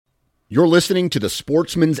You're listening to the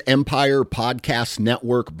Sportsman's Empire Podcast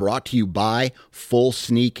Network, brought to you by Full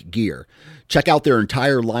Sneak Gear. Check out their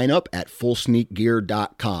entire lineup at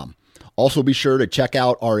fullsneakgear.com. Also be sure to check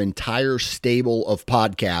out our entire stable of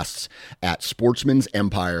podcasts at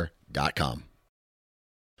sportsmansempire.com.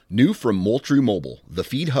 New from Moultrie Mobile, the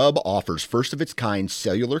Feed Hub offers first-of-its-kind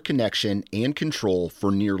cellular connection and control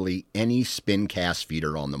for nearly any spin cast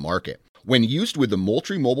feeder on the market. When used with the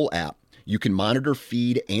Moultrie Mobile app, you can monitor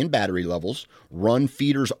feed and battery levels, run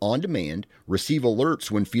feeders on demand, receive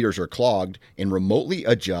alerts when feeders are clogged, and remotely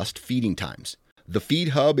adjust feeding times. The Feed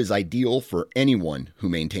Hub is ideal for anyone who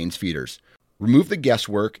maintains feeders. Remove the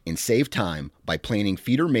guesswork and save time by planning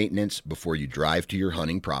feeder maintenance before you drive to your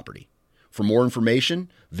hunting property. For more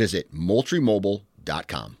information, visit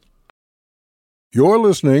MoultrieMobile.com. You're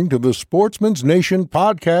listening to the Sportsman's Nation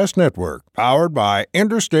Podcast Network, powered by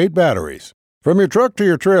Interstate Batteries. From your truck to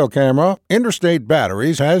your trail camera, Interstate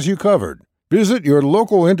Batteries has you covered. Visit your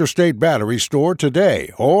local Interstate Battery store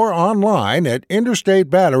today or online at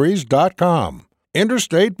interstatebatteries.com.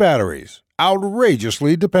 Interstate Batteries,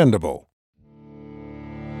 outrageously dependable.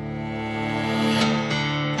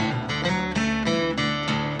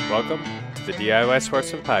 Welcome to the DIY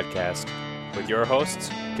Sportsman Podcast with your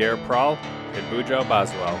hosts, Garrett Prahl and Bujo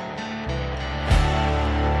Boswell.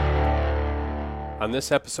 On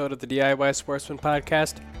this episode of the DIY Sportsman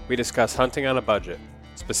Podcast, we discuss hunting on a budget,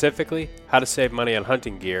 specifically how to save money on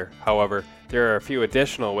hunting gear. However, there are a few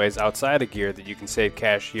additional ways outside of gear that you can save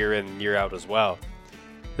cash year in and year out as well.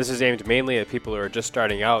 This is aimed mainly at people who are just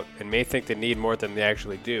starting out and may think they need more than they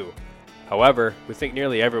actually do. However, we think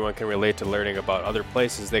nearly everyone can relate to learning about other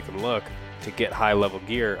places they can look to get high-level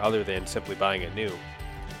gear other than simply buying it new.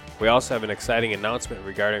 We also have an exciting announcement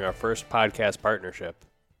regarding our first podcast partnership.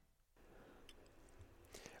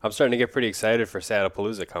 I'm starting to get pretty excited for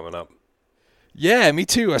Saddlepalooza coming up. Yeah, me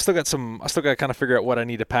too. I still got to kind of figure out what I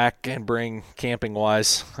need to pack and bring camping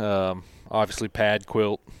wise. Obviously pad,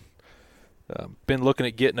 quilt. Been looking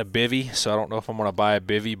at getting a bivvy, so I don't know if I'm going to buy a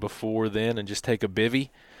bivvy before then and just take a bivvy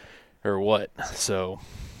or what. So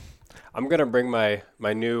I'm going to bring my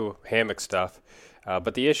new hammock stuff,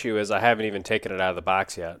 but the issue is I haven't even taken it out of the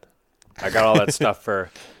box yet. I got all that stuff for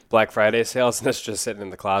Black Friday sales, and it's just sitting in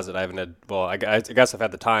the closet. I guess I've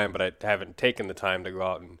had the time, but I haven't taken the time to go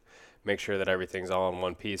out and make sure that everything's all in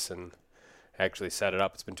one piece and actually set it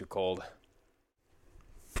up. It's been too cold.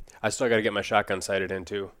 I still got to get my shotgun sighted in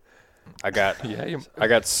too. I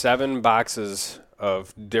got 7 boxes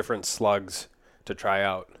of different slugs to try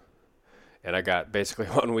out, and I got basically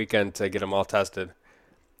 1 weekend to get them all tested.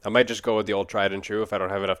 I might just go with the old tried and true if I don't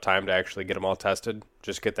have enough time to actually get them all tested.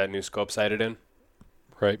 Just get that new scope sighted in.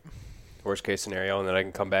 Right. Worst case scenario, and then I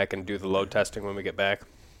can come back and do the load testing when we get back.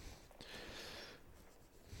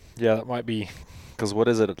 Yeah, that might be, because what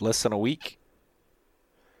is it, less than a week?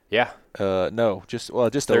 Yeah. No, just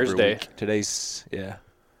Thursday. over a week. Today's, yeah.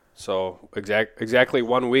 So exactly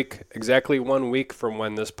 1 week. Exactly 1 week from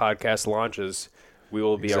when this podcast launches, we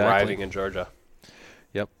will be arriving in Georgia.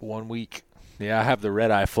 Yep, 1 week. Yeah, I have the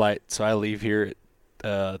red-eye flight, so I leave here at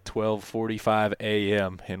 12:45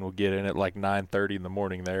 a.m. and we'll get in at like 9:30 in the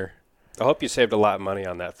morning there. I hope you saved a lot of money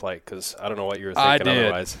on that flight, because I don't know what you were thinking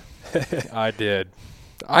otherwise. I did.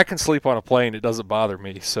 I can sleep on a plane. It doesn't bother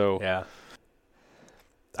me. So yeah.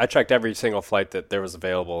 I checked every single flight that there was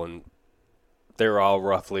available, and they were all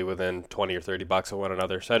roughly within $20 or $30 of one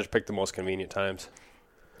another. So I just picked the most convenient times.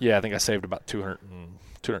 Yeah, I think I saved about $220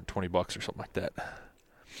 or something like that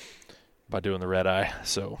by doing the red eye.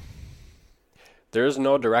 So there is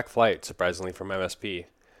no direct flight, surprisingly, from MSP.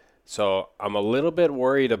 So I'm a little bit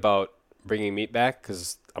worried about bringing meat back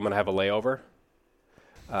because I'm going to have a layover.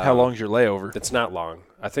 How long's your layover? It's not long.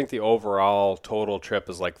 I think the overall total trip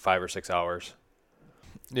is like 5 or 6 hours.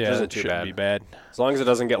 Yeah, it shouldn't be bad. As long as it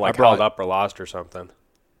doesn't get like held up or lost or something.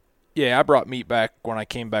 Yeah, I brought meat back when I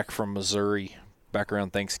came back from Missouri back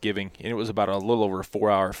around Thanksgiving, and it was about a little over a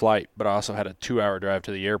 4-hour flight, but I also had a 2-hour drive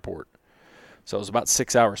to the airport. So it was about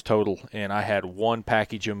 6 hours total, and I had one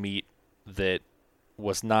package of meat that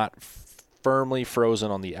was not firmly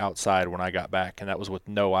frozen on the outside when I got back, and that was with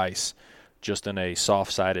no ice, just in a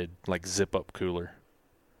soft-sided, like, zip-up cooler.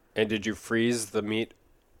 And did you freeze the meat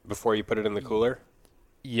before you put it in the cooler?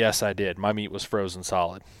 Yes, I did. My meat was frozen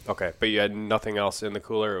solid. Okay, but you had nothing else in the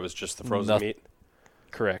cooler? It was just the frozen meat?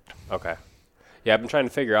 Correct. Okay. Yeah, I've been trying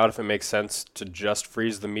to figure out if it makes sense to just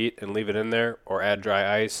freeze the meat and leave it in there, or add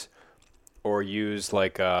dry ice, or use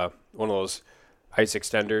like one of those ice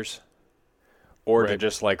extenders, or to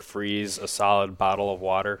just like freeze a solid bottle of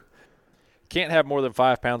water. can't have more than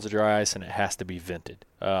 5 pounds of dry ice, and it has to be vented.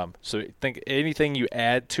 So think anything you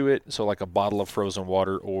add to it, so like a bottle of frozen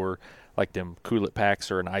water or like them Kool-It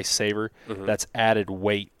packs or an ice saver, that's added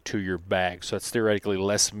weight to your bag. So it's theoretically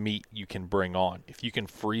less meat you can bring on. If you can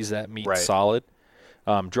freeze that meat solid,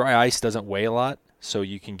 dry ice doesn't weigh a lot, so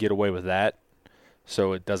you can get away with that.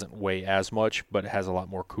 So it doesn't weigh as much, but it has a lot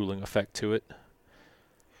more cooling effect to it.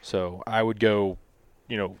 So I would go,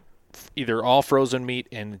 either all frozen meat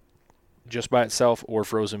and just by itself, or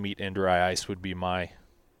frozen meat and dry ice would be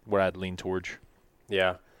what I'd lean towards.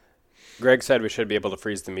 Yeah. Greg said we should be able to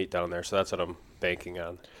freeze the meat down there, so that's what I'm banking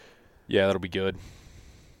on. Yeah, that'll be good.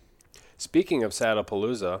 Speaking of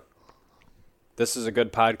Saddlepalooza, this is a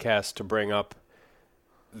good podcast to bring up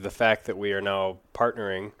the fact that we are now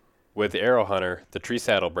partnering with Arrow Hunter, the tree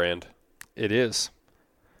saddle brand. It is.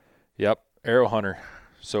 Yep, Arrow Hunter.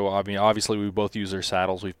 So, obviously we both use their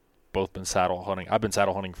saddles. We've both been saddle hunting. I've been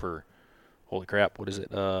saddle hunting for, holy crap, what is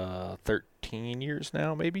it, 13 years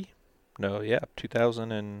now, maybe? No, yeah,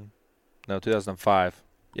 2005.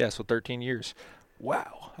 Yeah, so 13 years.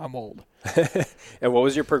 Wow, I'm old. And what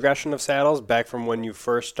was your progression of saddles back from when you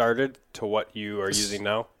first started to what you are using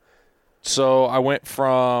now? So I went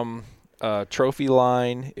from Trophy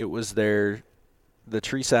Line. It was the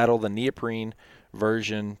tree saddle, the neoprene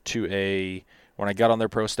version, to when I got on their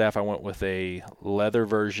pro staff, I went with a leather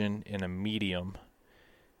version in a medium.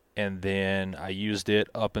 And then I used it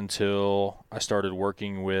up until I started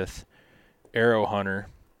working with Arrow Hunter.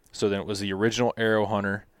 So then it was the original Arrow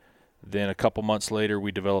Hunter. Then a couple months later,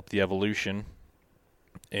 we developed the Evolution.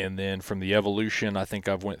 And then from the Evolution, I think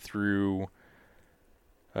I've went through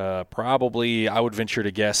probably, I would venture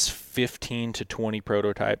to guess, 15 to 20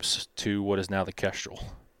 prototypes to what is now the Kestrel.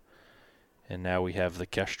 And now we have the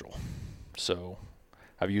Kestrel. So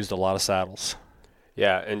I've used a lot of saddles.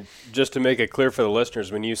 Yeah, and just to make it clear for the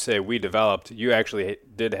listeners, when you say we developed, you actually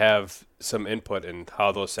did have some input in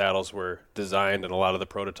how those saddles were designed and a lot of the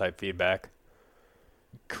prototype feedback.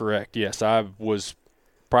 Correct, yes. I was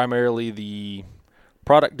primarily the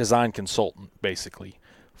product design consultant, basically,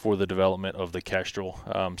 for the development of the Kestrel.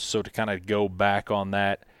 So to kind of go back on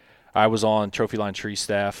that, I was on Trophy Line Tree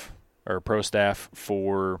staff, or pro staff,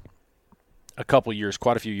 for a couple years,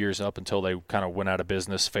 quite a few years, up until they kind of went out of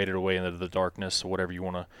business, faded away into the darkness, or whatever you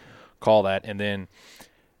want to call that. And then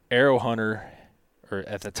Arrow Hunter, or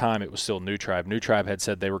at the time it was still New Tribe. New Tribe had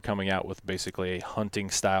said they were coming out with basically a hunting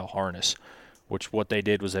style harness, which what they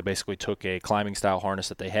did was they basically took a climbing style harness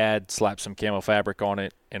that they had, slapped some camo fabric on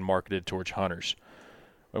it, and marketed towards hunters.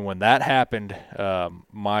 And when that happened,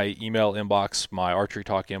 my email inbox, my Archery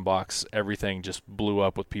Talk inbox, everything just blew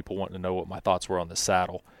up with people wanting to know what my thoughts were on the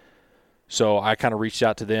saddle. So I kind of reached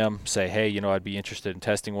out to them, say, hey, I'd be interested in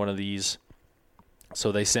testing one of these.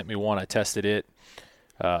 So they sent me one. I tested it,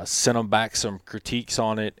 sent them back some critiques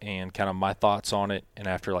on it and kind of my thoughts on it. And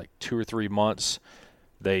after like 2 or 3 months,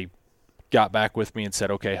 they got back with me and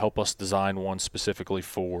said, okay, help us design one specifically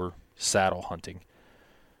for saddle hunting.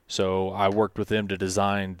 So I worked with them to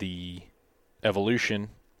design the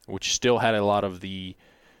Evolution, which still had a lot of the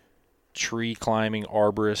tree climbing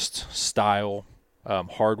arborist style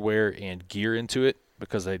hardware and gear into it,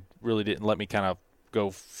 because they really didn't let me kind of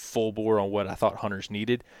go full bore on what I thought hunters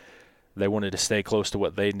needed. They wanted to stay close to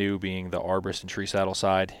what they knew, being the arborist and tree saddle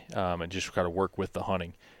side, and just kind of work with the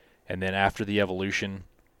hunting. And then after the Evolution,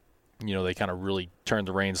 they kind of really turned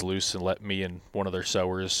the reins loose and let me and one of their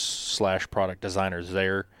sewers / product designers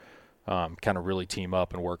there kind of really team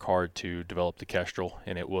up and work hard to develop the Kestrel.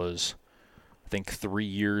 And it was, I think, 3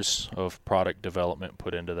 years of product development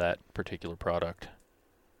put into that particular product.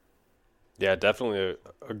 Yeah, definitely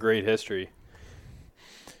a great history.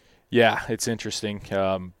 Yeah, it's interesting.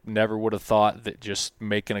 Never would have thought that just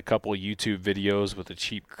making a couple of YouTube videos with a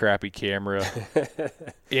cheap, crappy camera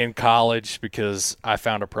in college, because I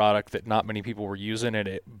found a product that not many people were using, and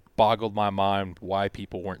it boggled my mind why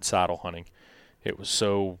people weren't saddle hunting. It was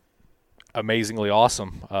so amazingly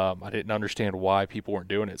awesome. I didn't understand why people weren't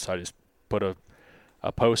doing it, so I just put a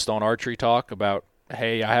post on Archery Talk about,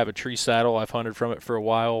 hey, I have a tree saddle. I've hunted from it for a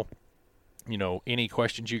while. Any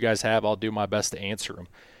questions you guys have, I'll do my best to answer them.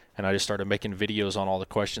 And I just started making videos on all the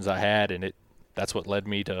questions I had, and that's what led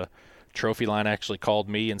me to Trophy Line actually called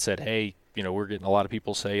me and said, hey, we're getting a lot of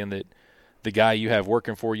people saying that the guy you have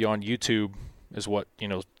working for you on YouTube is what,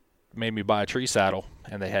 made me buy a tree saddle,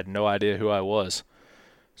 and they had no idea who I was.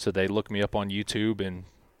 So they looked me up on YouTube and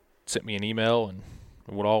sent me an email, and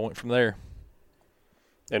it all went from there.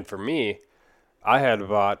 And for me, I had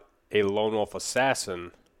bought a Lone Wolf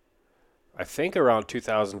Assassin, I think around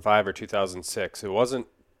 2005 or 2006. It wasn't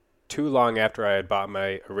too long after I had bought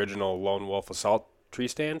my original Lone Wolf Assault tree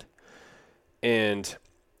stand. And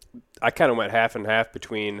I kind of went half and half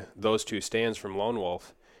between those two stands from Lone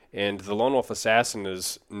Wolf. And the Lone Wolf Assassin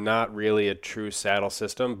is not really a true saddle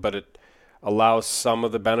system, but it allows some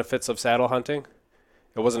of the benefits of saddle hunting.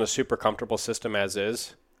 It wasn't a super comfortable system as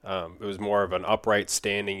is. It was more of an upright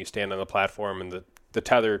standing. You stand on the platform, and the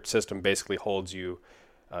tether system basically holds you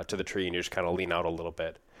to the tree, and you just kind of lean out a little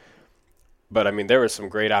bit. But, I mean, there were some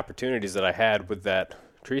great opportunities that I had with that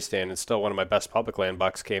tree stand, and still one of my best public land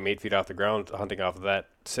bucks came 8 feet off the ground hunting off of that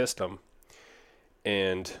system.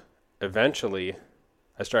 And eventually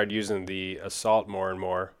I started using the Assault more and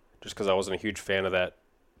more just because I wasn't a huge fan of that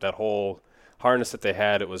whole harness that they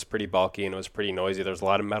had. It was pretty bulky and it was pretty noisy. There was a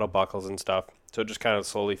lot of metal buckles and stuff. So it just kind of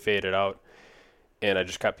slowly faded out, and I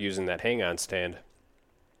just kept using that hang-on stand.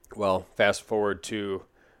 Well, fast forward to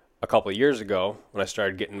a couple of years ago when I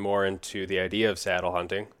started getting more into the idea of saddle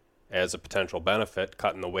hunting as a potential benefit,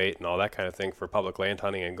 cutting the weight and all that kind of thing for public land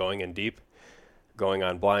hunting and going in deep, going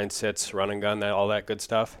on blind sits, run and gun, all that good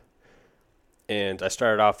stuff. And I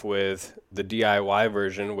started off with the DIY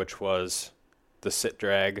version, which was the sit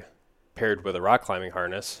drag paired with a rock climbing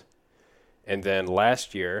harness. And then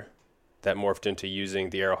last year, that morphed into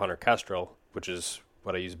using the Arrow Hunter Kestrel, which is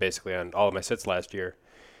what I used basically on all of my sits last year,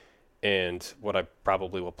 and what I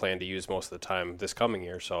probably will plan to use most of the time this coming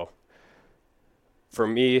year. So for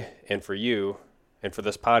me and for you and for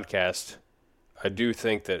this podcast, I do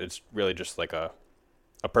think that it's really just like a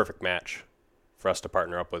perfect match for us to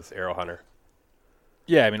partner up with Arrow Hunter.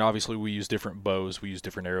 Yeah, I mean, obviously we use different bows, we use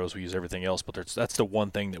different arrows, we use everything else, but that's the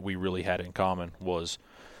one thing that we really had in common was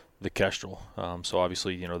the Kestrel. So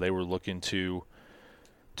obviously, they were looking to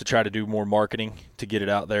try to do more marketing to get it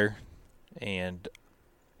out there, and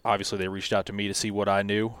obviously they reached out to me to see what I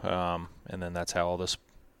knew, and then that's how all this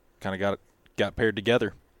kind of got paired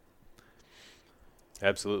together.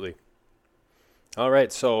 Absolutely. All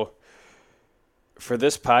right, so for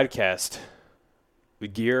this podcast, the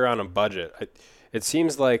gear on a budget, it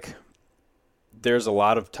seems like there's a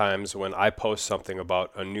lot of times when I post something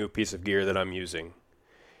about a new piece of gear that I'm using,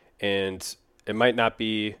 and it might not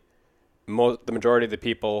be the majority of the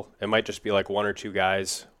people. It might just be like one or two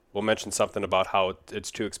guys will mention something about how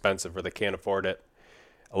it's too expensive or they can't afford it.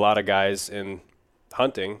 A lot of guys in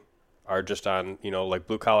hunting are just on, like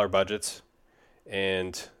blue-collar budgets.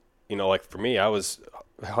 And, like for me, I was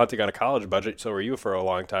hunting on a college budget, so were you for a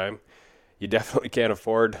long time. You definitely can't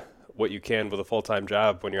afford what you can with a full-time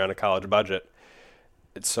job when you're on a college budget.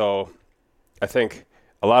 So I think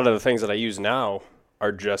a lot of the things that I use now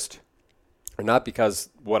are not because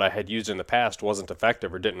what I had used in the past wasn't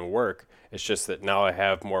effective or didn't work. It's just that now I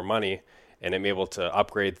have more money and I'm able to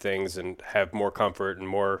upgrade things and have more comfort and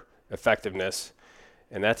more effectiveness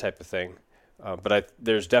and that type of thing. But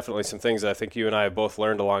there's definitely some things that I think you and I have both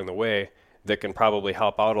learned along the way that can probably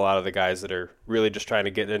help out a lot of the guys that are really just trying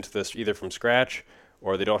to get into this either from scratch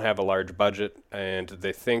or they don't have a large budget and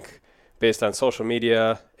they think based on social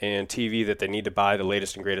media and TV that they need to buy the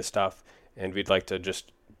latest and greatest stuff. And we'd like to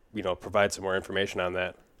just, provide some more information on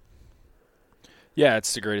that. Yeah,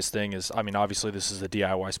 it's the greatest thing is, obviously this is the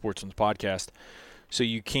DIY Sportsman's podcast, so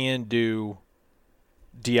you can do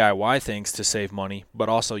DIY things to save money, but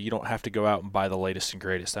also you don't have to go out and buy the latest and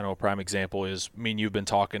greatest. I know a prime example is me and you've been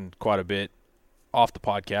talking quite a bit off the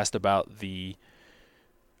podcast about the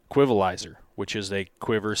Quivalizer, which is a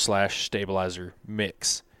quiver/stabilizer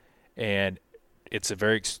mix, and it's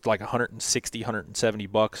like $160,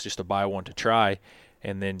 $170 just to buy one to try.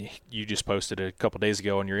 And then you just posted a couple days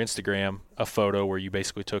ago on your Instagram a photo where you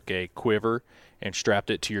basically took a quiver and strapped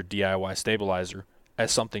it to your DIY stabilizer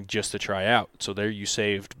as something just to try out. So there you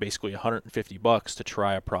saved basically $150 to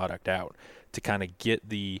try a product out, to kind of get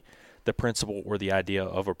the principle or the idea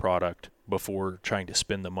of a product before trying to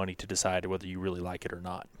spend the money to decide whether you really like it or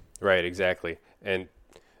not. Right, exactly. And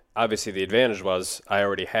obviously the advantage was I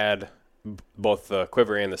already had both the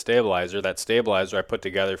quiver and the stabilizer. That stabilizer I put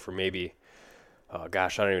together for maybe, I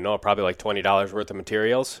don't even know, probably like $20 worth of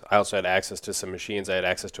materials. I also had access to some machines. I had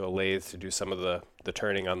access to a lathe to do some of the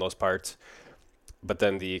turning on those parts. But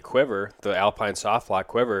then the quiver, the Alpine Soft Lock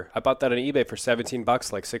quiver, I bought that on eBay for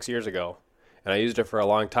 $17 like 6 years ago. And I used it for a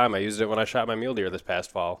long time. I used it when I shot my mule deer this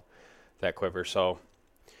past fall, that quiver. So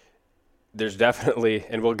there's definitely,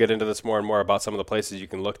 and we'll get into this more and more about some of the places you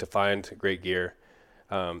can look to find great gear.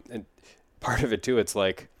 And part of it too, it's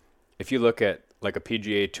like if you look at like a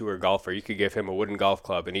PGA Tour golfer, you could give him a wooden golf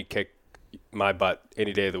club and he'd kick my butt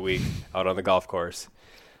any day of the week out on the golf course.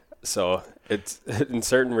 So it's, in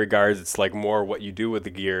certain regards, it's like more what you do with the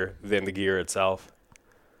gear than the gear itself.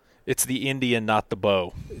 It's the Indian, not the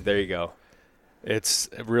bow. There you go. It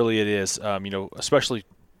is. Especially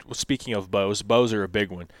speaking of bows are a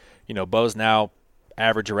big one. bows now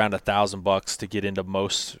average around $1,000 to get into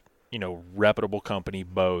most, reputable company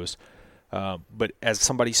bows. But as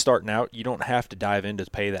somebody starting out, you don't have to dive in to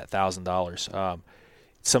pay that $1,000.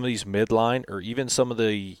 Some of these midline or even some of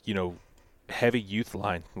the, heavy youth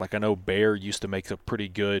line, like I know Bear used to make a pretty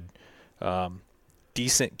good,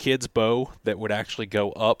 decent kids bow that would actually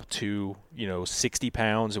go up to, 60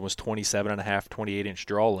 pounds and was 27.5, 28-inch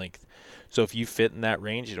draw length. So if you fit in that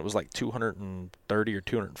range, and it was like $230 or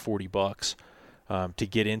 $240 to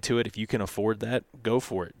get into it, if you can afford that, go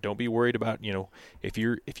for it. Don't be worried about, if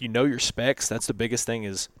you know your specs. That's the biggest thing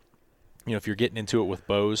is, if you're getting into it with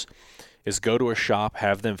bows, is go to a shop,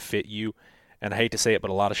 have them fit you. And I hate to say it,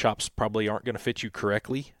 but a lot of shops probably aren't going to fit you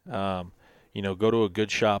correctly. Go to a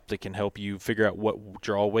good shop that can help you figure out what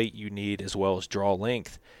draw weight you need as well as draw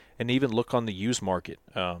length. And even look on the used market.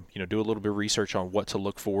 Do a little bit of research on what to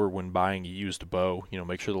look for when buying a used bow.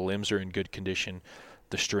 Make sure the limbs are in good condition,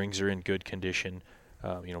 the strings are in good condition.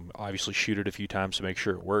 Obviously shoot it a few times to make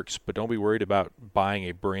sure it works. But don't be worried about buying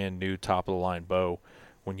a brand new top-of-the-line bow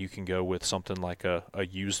when you can go with something like a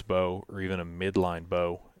used bow or even a midline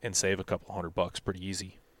bow and save a couple $100 pretty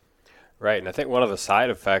easy. Right, and I think one of the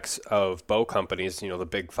side effects of bow companies, the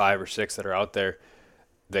big 5 or 6 that are out there,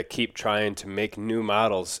 that keep trying to make new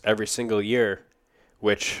models every single year,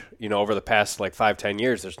 which, over the past 5-10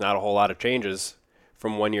 years, there's not a whole lot of changes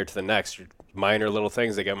from one year to the next. Minor little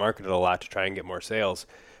things that get marketed a lot to try and get more sales.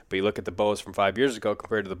 But you look at the bows from 5 years ago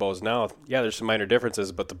compared to the bows now, yeah, there's some minor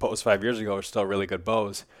differences, but the bows 5 years ago are still really good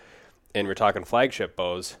bows. And we're talking flagship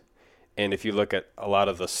bows. And if you look at a lot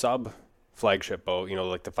of the sub-flagship bow,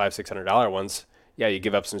 like the $500-$600 ones, yeah, you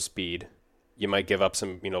give up some speed. You might give up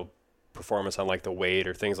some, performance on the weight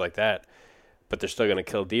or things like that, but they're still going to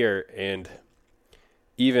kill deer. And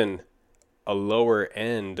even a lower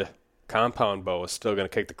end compound bow is still going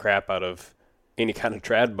to kick the crap out of any kind of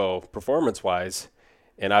trad bow performance wise.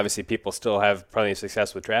 And obviously people still have plenty of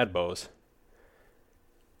success with trad bows.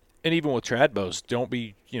 And even with trad bows, don't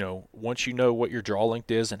be, once you know what your draw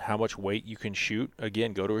length is and how much weight you can shoot,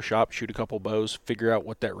 again, go to a shop, shoot a couple bows, figure out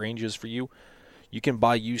what that range is for you. You can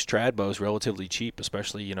buy used trad bows relatively cheap,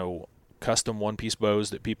 especially, custom one-piece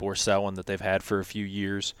bows that people are selling that they've had for a few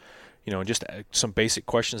years. And just some basic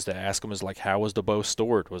questions to ask them is how was the bow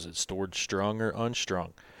stored? Was it stored strung or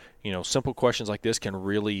unstrung? Simple questions like this can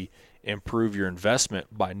really improve your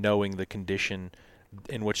investment by knowing the condition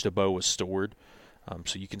in which the bow was stored.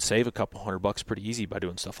 So you can save a couple $100 pretty easy by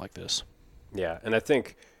doing stuff like this. Yeah, and I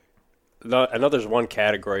think I know there's one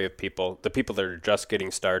category of people, the people that are just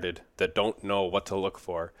getting started that don't know what to look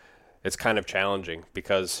for. It's kind of challenging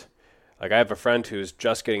because I have a friend who's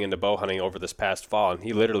just getting into bow hunting over this past fall, and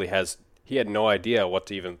he had no idea what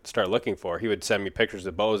to even start looking for. He would send me pictures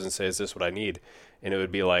of bows and say, is this what I need? And it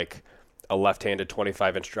would be like a left-handed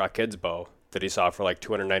 25-inch draw kids bow that he saw for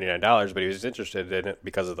 $299, but he was interested in it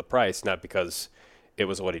because of the price, not because it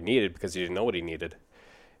was what he needed, because he didn't know what he needed.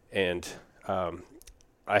 And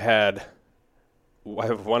I have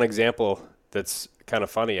one example that's kind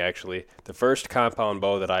of funny, actually. The first compound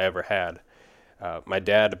bow that I ever had, my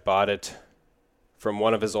dad bought it from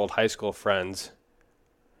one of his old high school friends,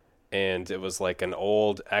 and it was an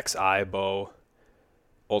old XI bow,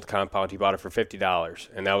 old compound. He bought it for $50,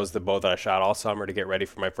 and that was the bow that I shot all summer to get ready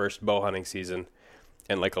for my first bow hunting season.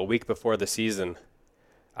 And a week before the season,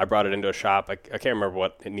 I brought it into a shop. I can't remember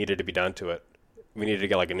what it needed to be done to it. We needed to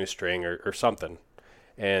get a new string or something.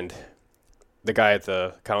 And the guy at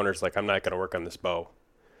the counter's I'm not going to work on this bow.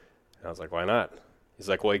 And I was like, why not? He's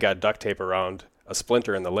like, well, you got duct tape around a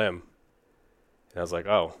splinter in the limb. And I was like,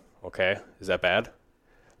 oh, okay. Is that bad?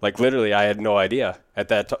 Literally, I had no idea. At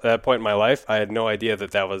that point in my life, I had no idea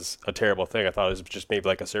that was a terrible thing. I thought it was just maybe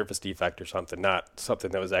a surface defect or something, not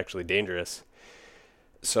something that was actually dangerous.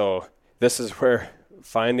 So this is where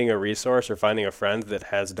finding a resource or finding a friend that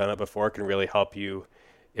has done it before can really help you.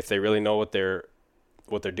 If they really know what they're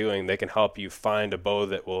doing, they can help you find a bow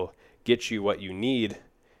that will get you what you need.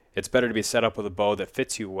 It's better to be set up with a bow that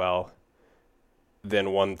fits you well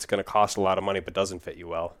than one that's going to cost a lot of money but doesn't fit you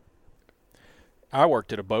well. I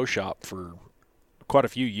worked at a bow shop for quite a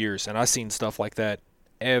few years, and I seen stuff like that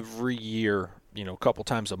every year, a couple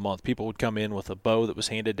times a month. People would come in with a bow that was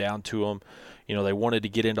handed down to them. They wanted to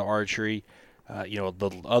get into archery.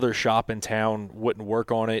 The other shop in town wouldn't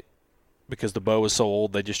work on it because the bow was so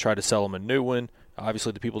old. They just tried to sell them a new one.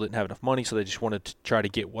 Obviously, the people didn't have enough money, so they just wanted to try to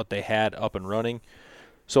get what they had up and running.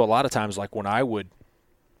 So a lot of times,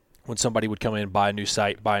 when somebody would come in and buy a new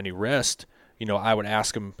sight, buy a new rest, I would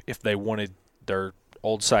ask them if they wanted their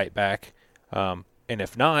old sight back. And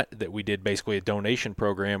if not, that we did basically a donation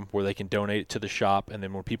program where they can donate it to the shop. And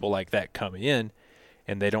then when people like that come in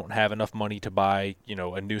and they don't have enough money to buy,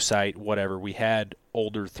 a new sight, whatever. We had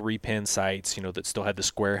older 3-pin sights, that still had the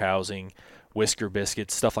square housing, whisker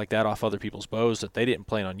biscuits, stuff like that off other people's bows that they didn't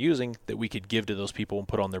plan on using that we could give to those people and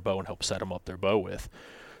put on their bow and help set them up their bow with.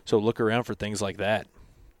 So look around for things like that.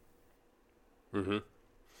 Mm-hmm.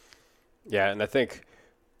 Yeah, and I think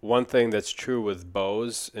one thing that's true with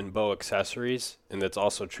bows and bow accessories, and that's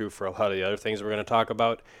also true for a lot of the other things we're going to talk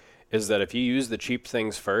about, is that if you use the cheap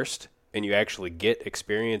things first and you actually get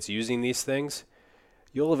experience using these things,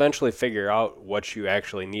 you'll eventually figure out what you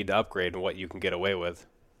actually need to upgrade and what you can get away with.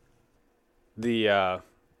 The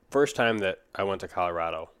first time that I went to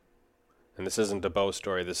Colorado, and this isn't a bow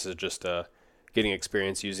story, this is just getting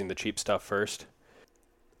experience using the cheap stuff first.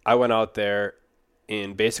 I went out there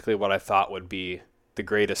in basically what I thought would be the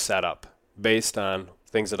greatest setup based on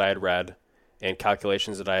things that I had read and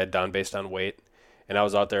calculations that I had done based on weight. And I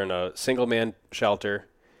was out there in a single man shelter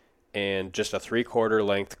and just a 3/4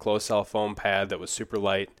 length closed cell foam pad that was super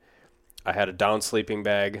light. I had a down sleeping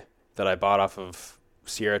bag that I bought off of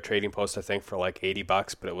Sierra Trading Post, I think, for like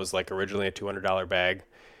 $80, but it was like originally a $200 bag.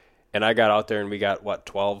 And I got out there and we got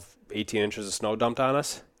 12, 18 inches of snow dumped on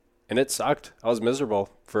us. And it sucked. I was miserable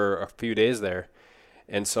for a few days there.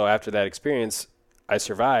 And so after that experience, I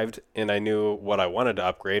survived and I knew what I wanted to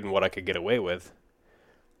upgrade and what I could get away with.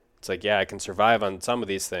 It's like, yeah, I can survive on some of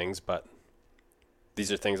these things, but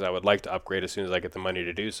these are things I would like to upgrade as soon as I get the money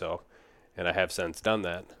to do so. And I have since done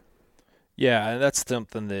that. Yeah, and that's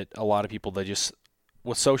something that a lot of people, they just,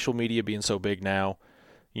 with social media being so big now,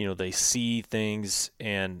 they see things,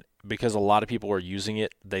 and because a lot of people are using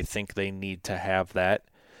it, they think they need to have that.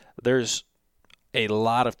 There's a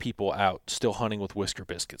lot of people out still hunting with whisker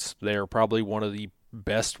biscuits. They're probably one of the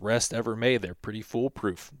best rests ever made. They're pretty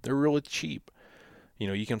foolproof. They're really cheap.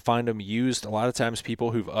 You can find them used. A lot of times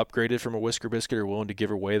people who've upgraded from a whisker biscuit are willing to give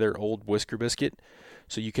away their old whisker biscuit.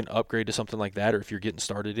 So you can upgrade to something like that, or if you're getting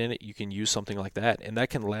started in it, you can use something like that. And that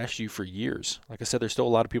can last you for years. Like I said, there's still a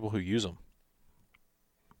lot of people who use them.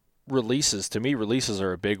 Releases, to me, releases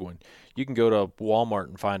are a big one. You can go to Walmart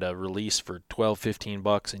and find a release for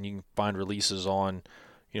 $12-15, and you can find releases on,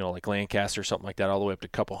 like Lancaster or something like that, all the way up to a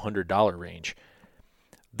couple $100 range.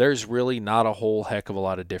 There's really not a whole heck of a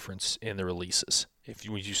lot of difference in the releases.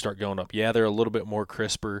 When you start going up, yeah, they're a little bit more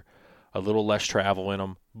crisper, a little less travel in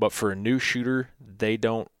them, but for a new shooter, they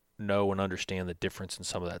don't know and understand the difference in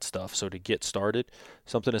some of that stuff. So to get started,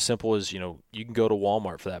 something as simple as, you can go to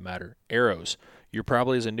Walmart for that matter. Arrows. You're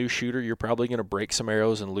probably, as a new shooter, you're probably going to break some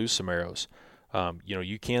arrows and lose some arrows.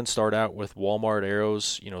 You can start out with Walmart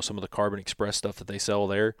arrows, some of the Carbon Express stuff that they sell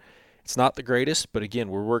there. It's not the greatest, but again,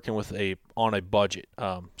 we're working with on a budget.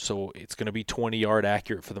 So it's going to be 20-yard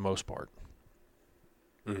accurate for the most part.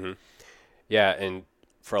 Mm-hmm. Yeah, and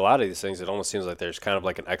for a lot of these things, it almost seems like there's kind of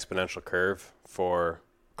like an exponential curve for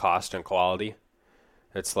cost and quality.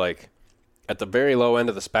 It's like at the very low end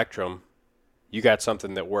of the spectrum, you got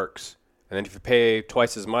something that works. And then if you pay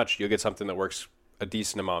twice as much, you'll get something that works a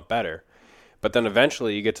decent amount better. But then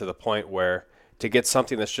eventually you get to the point where to get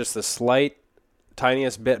something that's just the slight,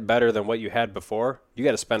 tiniest bit better than what you had before, you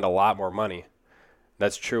got to spend a lot more money.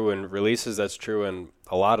 That's true in releases. That's true in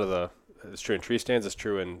it's true in tree stands. It's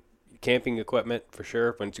true in camping equipment for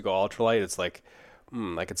sure. Once you go ultralight, it's like,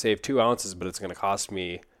 I could save 2 ounces, but it's going to cost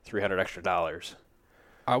me $300 extra.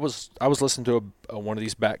 I was listening to one of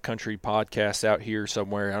these backcountry podcasts out here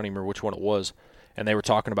somewhere. I don't even remember which one it was, and they were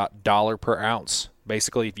talking about dollar per ounce.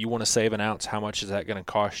 Basically, if you want to save an ounce, how much is that going to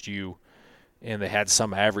cost you? And they had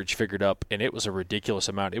some average figured up, and it was a ridiculous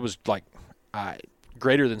amount. It was like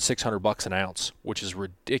greater than $600 an ounce, which is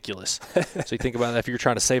ridiculous. So you think about that. If you're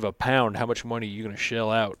trying to save a pound, how much money are you going to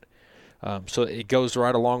shell out? So it goes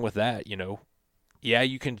right along with that. Yeah,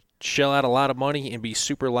 you can shell out a lot of money and be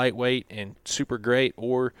super lightweight and super great,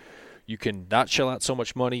 or you can not shell out so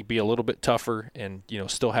much money, be a little bit tougher, and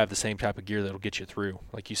still have the same type of gear that'll get you through.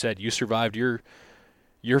 Like you said, you survived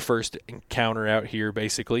your first encounter out here,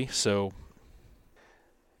 basically. So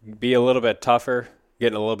be a little bit tougher, get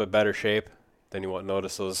in a little bit better shape, then you won't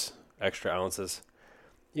notice those extra ounces.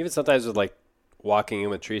 Even sometimes with like walking in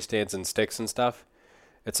with tree stands and sticks and stuff,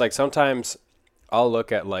 it's like sometimes I'll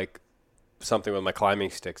look at like something with my climbing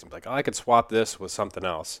sticks and be like, I could swap this with something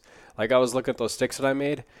else. Like I was looking at those sticks that I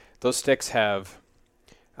made. Those sticks have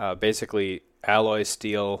basically alloy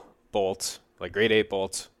steel bolts, like grade 8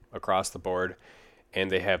 bolts across the board, and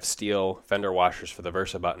they have steel fender washers for the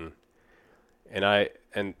Versa button.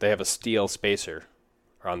 And they have a steel spacer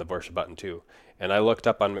on the Versa button too. And I looked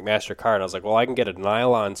up on McMaster-Carr and I was like, well, I can get a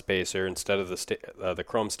nylon spacer instead of the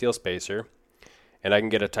chrome steel spacer, and I can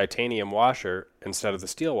get a titanium washer instead of the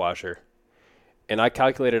steel washer. And I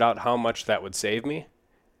calculated out how much that would save me,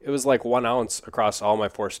 it was like 1 ounce across all my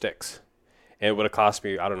 4 sticks. And it would have cost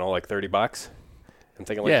me, I don't know, like $30. I'm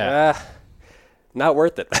thinking not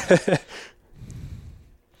worth it.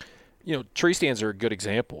 Tree stands are a good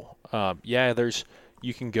example.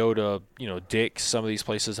 You can go to, Dick's, some of these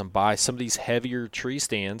places, and buy some of these heavier tree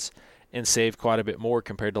stands and save quite a bit more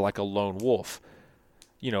compared to like a lone wolf.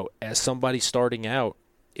 As somebody starting out,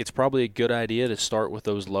 it's probably a good idea to start with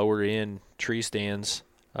those lower end tree stands.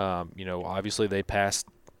 Obviously they passed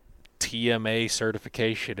TMA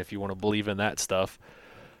certification if you want to believe in that stuff.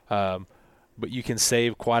 But you can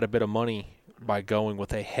save quite a bit of money by going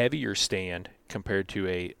with a heavier stand compared to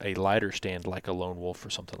a lighter stand like a lone wolf or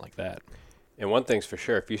something like that. And one thing's for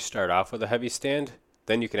sure, if you start off with a heavy stand,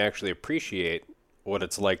 then you can actually appreciate what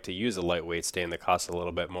it's like to use a lightweight stand that costs a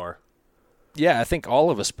little bit more. Yeah, I think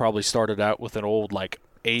all of us probably started out with an old like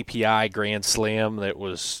API Grand Slam that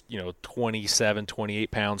was, 27,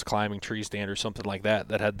 28 pounds climbing tree stand or something like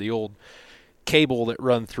that had the old cable that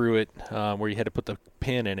run through it where you had to put the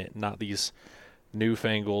pin in it, not these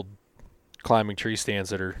newfangled climbing tree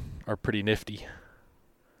stands that are pretty nifty.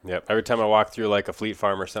 Yep. Every time I walk through like a Fleet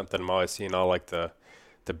Farm or something, I'm always seeing all like the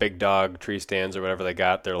big dog tree stands or whatever they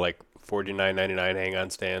got. They're like $49.99 hang-on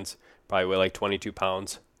stands, probably weigh like 22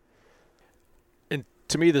 pounds. And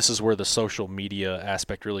to me, this is where the social media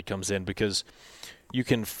aspect really comes in, because you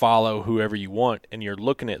can follow whoever you want and you're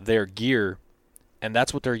looking at their gear, and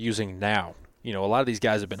that's what they're using now. A lot of these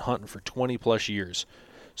guys have been hunting for 20 plus years.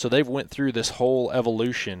 So they've went through this whole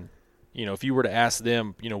evolution. If you were to ask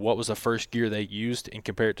them, what was the first gear they used and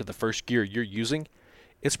compare it to the first gear you're using,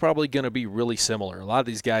 it's probably going to be really similar. A lot of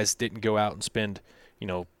these guys didn't go out and spend,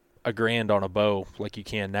 $1,000 on a bow like you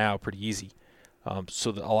can now pretty easy.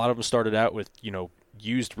 So a lot of them started out with,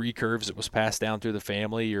 used recurves that was passed down through the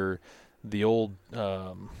family, or the old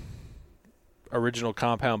original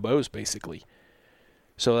compound bows, basically.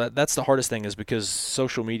 So that's the hardest thing, is because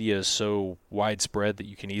social media is so widespread that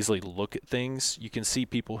you can easily look at things. You can see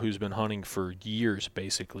people who's been hunting for years,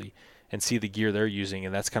 basically, and see the gear they're using,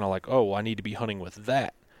 and that's kind of like, oh, well, I need to be hunting with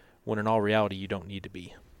that, when in all reality you don't need to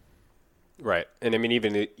be. Right. And I mean,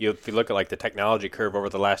 even if you look at like the technology curve over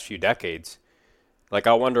the last few decades, like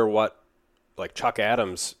I wonder what like Chuck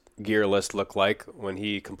Adams' gear list looked like when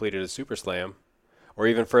he completed his Super Slam. Or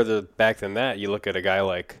even further back than that, you look at a guy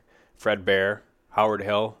like Fred Bear, Howard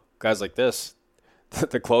Hill, guys like this.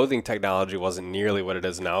 The clothing technology wasn't nearly what it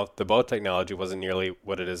is now. The bow technology wasn't nearly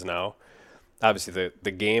what it is now. Obviously,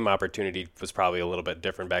 the game opportunity was probably a little bit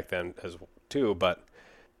different back then as too, but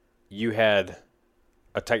you had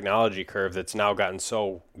a technology curve that's now gotten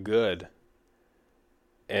so good,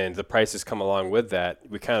 and the prices come along with that.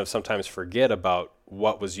 We kind of sometimes forget about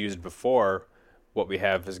what was used before what we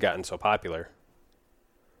have has gotten so popular.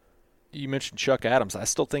 You mentioned Chuck Adams. I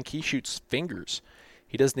still think he shoots fingers.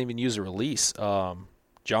 He doesn't even use a release. John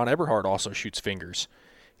Eberhard also shoots fingers.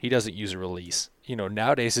 He doesn't use a release.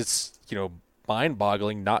 Nowadays it's,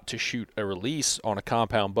 mind-boggling not to shoot a release on a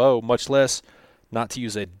compound bow, much less not to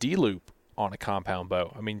use a D-loop on a compound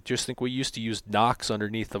bow. I mean, just think we used to use nocks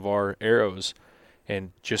underneath of our arrows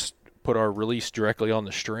and just put our release directly on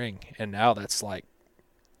the string, and now that's like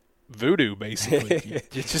voodoo, basically.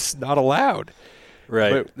 It's just not allowed.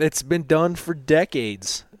 Right. But it's been done for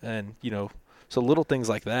decades, and, so little things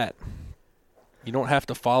like that. You don't have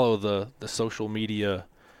to follow the social media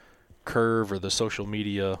curve or the social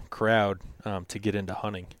media crowd to get into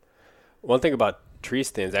hunting. One thing about tree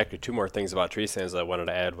stands, actually 2 more things about tree stands that I wanted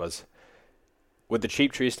to add was, with the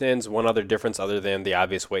cheap tree stands, one other difference other than the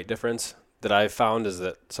obvious weight difference that I've found is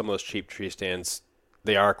that some of those cheap tree stands,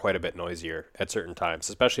 they are quite a bit noisier at certain times,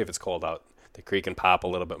 especially if it's cold out. They creak and pop a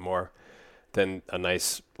little bit more than a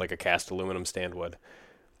nice, like a cast aluminum stand would,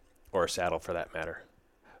 or a saddle for that matter.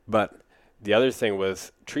 But the other thing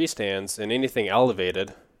with tree stands and anything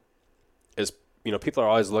elevated is, people are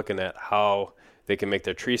always looking at how they can make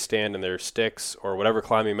their tree stand and their sticks or whatever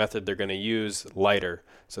climbing method they're going to use lighter,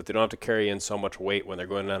 so that they don't have to carry in so much weight when they're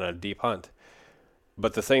going on a deep hunt.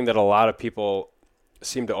 But the thing that a lot of people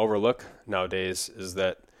seem to overlook nowadays is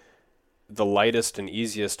that the lightest and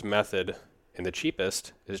easiest method and the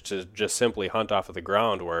cheapest is to just simply hunt off of the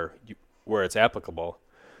ground where it's applicable.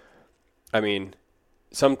 I mean,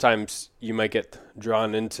 sometimes you might get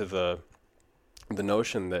drawn into the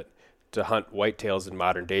notion that to hunt whitetails in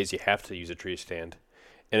modern days, you have to use a tree stand.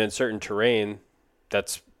 And in certain terrain,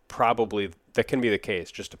 that can be the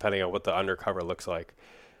case, just depending on what the undercover looks like.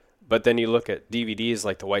 But then you look at DVDs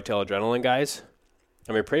like the Whitetail Adrenaline guys.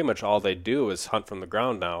 I mean, pretty much all they do is hunt from the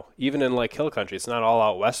ground now. Even in like hill country, it's not all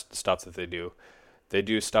out west stuff that they do. They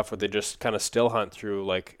do stuff where they just kind of still hunt through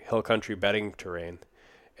like hill country bedding terrain,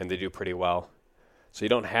 and they do pretty well. So you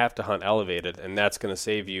don't have to hunt elevated, and that's going to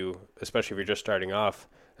save you, especially if you're just starting off,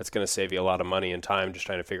 that's going to save you a lot of money and time just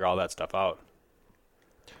trying to figure all that stuff out.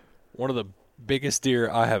 One of the biggest deer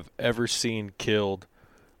I have ever seen killed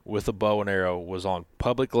with a bow and arrow was on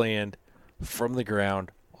public land from the ground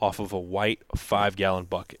off of a white 5-gallon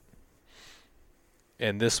bucket.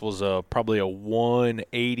 And this was probably a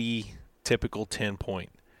 180 typical 10-point.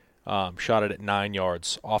 Shot it at 9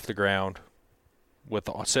 yards off the ground with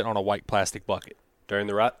sitting on a white plastic bucket. During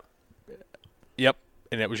the rut? Yep.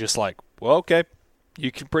 And it was just like, well, okay, you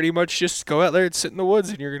can pretty much just go out there and sit in the woods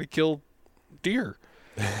and you're going to kill deer.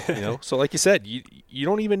 So like you said, you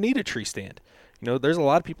don't even need a tree stand. There's a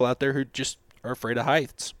lot of people out there who just are afraid of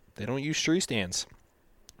heights. They don't use tree stands.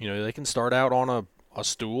 They can start out on a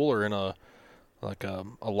stool or in a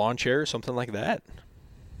lawn chair or something like that.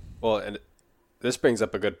 Well, and this brings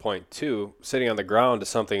up a good point too. Sitting on the ground is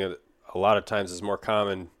something that a lot of times is more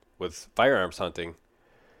common with firearms hunting.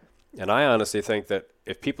 And I honestly think that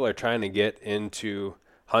if people are trying to get into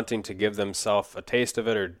hunting to give themselves a taste of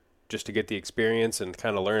it or just to get the experience and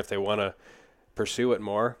kind of learn if they want to pursue it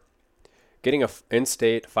more, getting a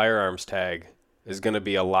in-state firearms tag is going to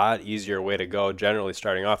be a lot easier way to go generally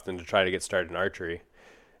starting off than to try to get started in archery.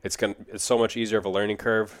 It's so much easier of a learning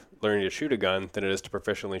curve learning to shoot a gun than it is to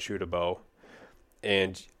proficiently shoot a bow.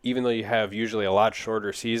 And even though you have usually a lot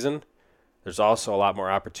shorter season, there's also a lot more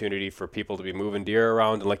opportunity for people to be moving deer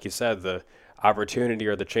around. And like you said, the opportunity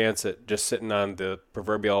or the chance at just sitting on the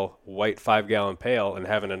proverbial white 5-gallon pail and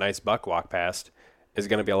having a nice buck walk past is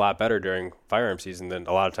going to be a lot better during firearm season than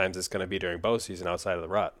a lot of times it's going to be during bow season outside of the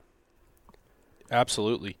rut.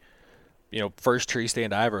 Absolutely. First tree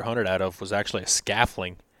stand I ever hunted out of was actually a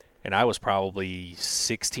scaffolding, and I was probably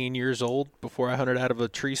 16 years old before I hunted out of a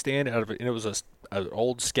tree stand. And it was an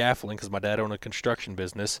old scaffolding because my dad owned a construction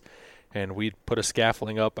business, and we'd put a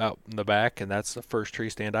scaffolding up out in the back, and that's the first tree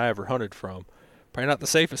stand I ever hunted from. Probably not the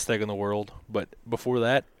safest thing in the world, but before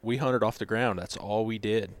that, we hunted off the ground. That's all we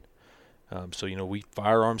did. We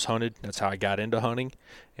firearms hunted. That's how I got into hunting,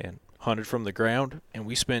 and hunted from the ground, and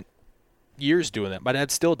we spent years doing that. My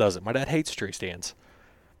dad still does it. My dad hates tree stands.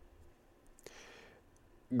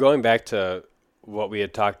 Going back to what we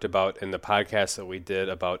had talked about in the podcast that we did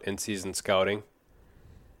about in-season scouting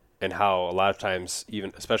and how a lot of times,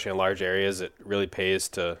 even especially in large areas, it really pays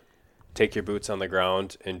to take your boots on the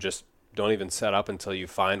ground and just don't even set up until you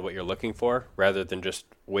find what you're looking for, rather than just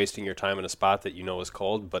wasting your time in a spot that you know is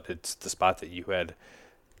cold, but it's the spot that you had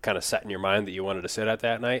kind of set in your mind that you wanted to sit at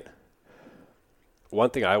that night. One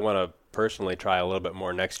thing I want to personally try a little bit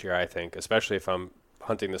more next year, I think, especially if I'm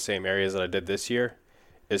hunting the same areas that I did this year,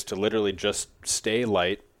 is to literally just stay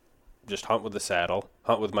light, just hunt with the saddle,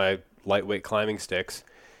 hunt with my lightweight climbing sticks,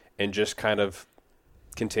 and just kind of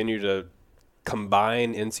continue to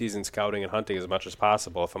combine in-season scouting and hunting as much as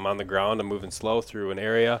possible. If I'm on the ground, I'm moving slow through an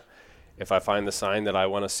area. If I find the sign that I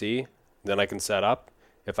want to see, then I can set up.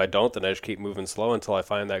 If I don't, then I just keep moving slow until I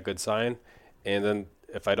find that good sign. And then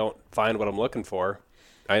if I don't find what I'm looking for,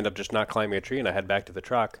 I end up just not climbing a tree and I head back to the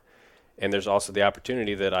truck. And there's also the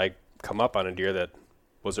opportunity that I come up on a deer that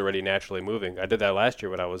was already naturally moving. I did that last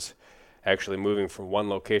year when I was actually moving from one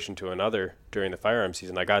location to another during the firearm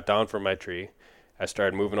season. I got down from my tree, I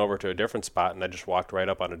started moving over to a different spot, and I just walked right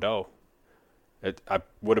up on a doe. I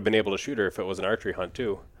would have been able to shoot her if it was an archery hunt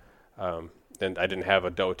too. And I didn't have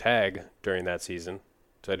a doe tag during that season,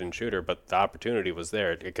 so I didn't shoot her, but the opportunity was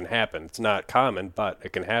there. It can happen. It's not common, but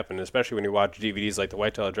it can happen, especially when you watch DVDs like the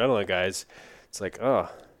Whitetail Adrenaline guys. It's like,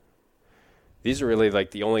 oh, these are really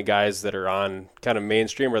like the only guys that are on kind of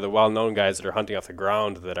mainstream or the well-known guys that are hunting off the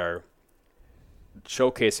ground that are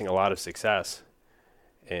showcasing a lot of success.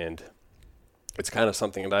 And it's kind of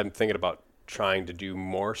something that I'm thinking about trying to do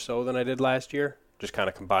more so than I did last year, just kind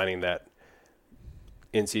of combining that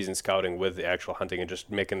in-season scouting with the actual hunting and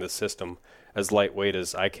just making the system as lightweight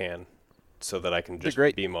as I can so that I can just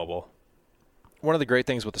be mobile. One of the great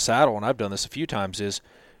things with the saddle, and I've done this a few times, is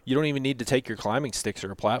you don't even need to take your climbing sticks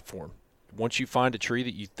or a platform. Once you find a tree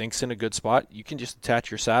that you think's in a good spot, you can just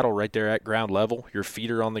attach your saddle right there at ground level. Your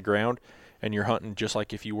feet are on the ground, and you're hunting just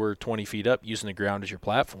like if you were 20 feet up using the ground as your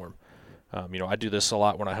platform. I do this a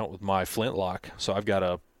lot when I hunt with my flintlock. So I've got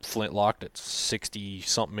a flintlock that's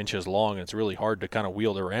 60-something inches long, and it's really hard to kind of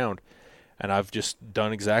wield around. And I've just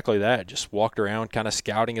done exactly that. Just walked around kind of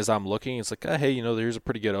scouting as I'm looking. It's like, hey, there's a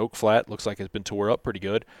pretty good oak flat. Looks like it's been tore up pretty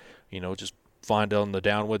good. Just find on the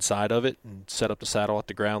downwood side of it and set up the saddle at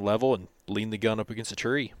the ground level and lean the gun up against a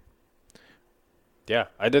tree. Yeah,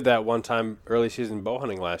 I did that one time early season bow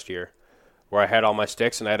hunting last year where I had all my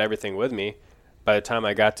sticks and I had everything with me. By the time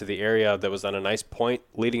I got to the area that was on a nice point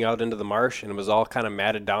leading out into the marsh, and it was all kind of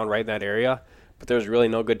matted down right in that area, but there was really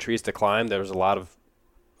no good trees to climb. There was a lot of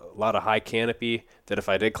high canopy that if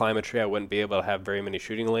I did climb a tree, I wouldn't be able to have very many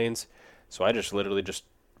shooting lanes. So I just literally just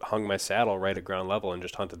hung my saddle right at ground level and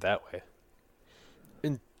just hunted that way.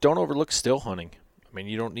 And don't overlook still hunting. I mean,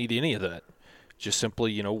 you don't need any of that. Just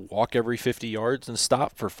simply, walk every 50 yards and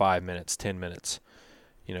stop for 5 minutes, 10 minutes.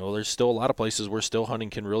 There's still a lot of places where still hunting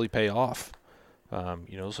can really pay off.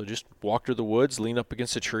 So just walk through the woods, lean up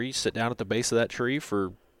against a tree, sit down at the base of that tree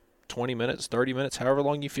for 20 minutes, 30 minutes, however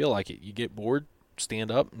long you feel like it. You get bored, stand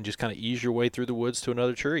up, and just kind of ease your way through the woods to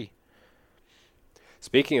another tree.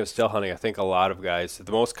 Speaking of still hunting, I think a lot of guys,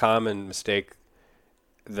 the most common mistake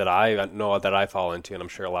that I know that I fall into, and I'm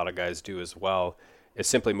sure a lot of guys do as well, is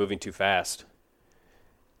simply moving too fast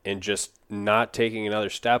and just not taking another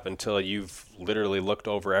step until you've literally looked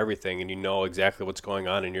over everything and you know exactly what's going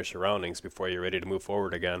on in your surroundings before you're ready to move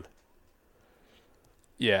forward again.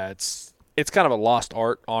 Yeah, it's kind of a lost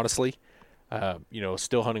art, honestly.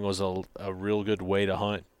 Still hunting was a real good way to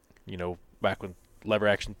hunt, back when lever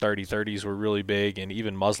action 30-30s were really big, and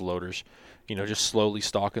even muzzleloaders, just slowly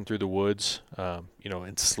stalking through the woods,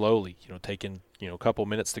 and slowly, taking, a couple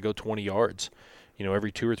minutes to go 20 yards,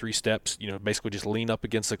 every 2 or 3 steps, basically just lean up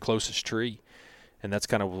against the closest tree. And that's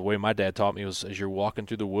kind of the way my dad taught me, was as you're walking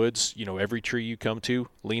through the woods, every tree you come to,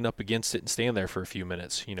 lean up against it and stand there for a few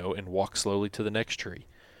minutes, and walk slowly to the next tree.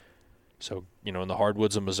 So, in the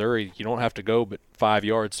hardwoods of Missouri, you don't have to go but 5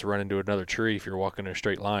 yards to run into another tree if you're walking in a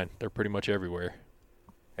straight line. They're pretty much everywhere.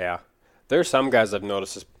 Yeah. There are some guys I've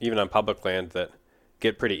noticed, even on public land, that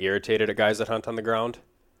get pretty irritated at guys that hunt on the ground,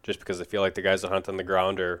 just because they feel like the guys that hunt on the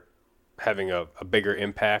ground are having a bigger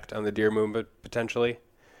impact on the deer movement potentially.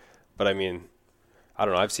 But I mean, I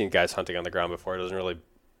don't know. I've seen guys hunting on the ground before. I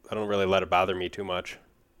don't really let it bother me too much.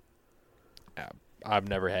 I've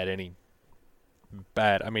never had any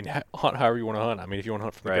bad. I mean, hunt however you want to hunt. I mean, if you want to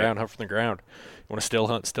hunt from the ground, hunt from the ground. You want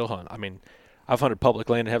to still hunt. I mean, I've hunted public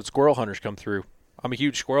land and had squirrel hunters come through. I'm a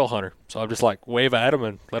huge squirrel hunter, so I'm just like wave at them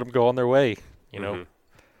and let them go on their way, Mm-hmm.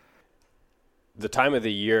 The time of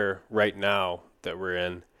the year right now that we're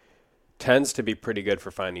in tends to be pretty good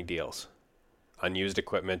for finding deals on used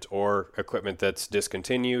equipment or equipment that's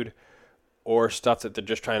discontinued or stuff that they're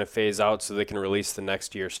just trying to phase out so they can release the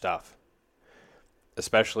next year's stuff.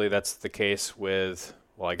 Especially that's the case with,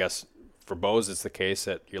 well, I guess for bows it's the case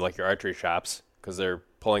at your archery shops, because they're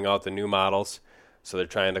pulling out the new models. So they're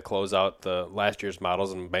trying to close out the last year's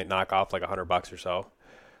models and might knock off like $100 or so.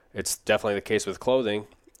 It's definitely the case with clothing,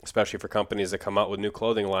 especially for companies that come out with new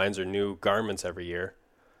clothing lines or new garments every year.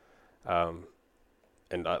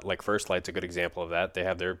 Like First Light's a good example of that. They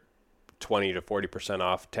have their 20 to 40%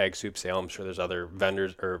 off tag soup sale. I'm sure there's other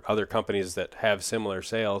vendors or other companies that have similar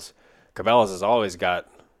sales. Cabela's has always got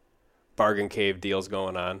bargain cave deals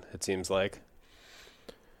going on, it seems like.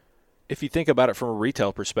 If you think about it from a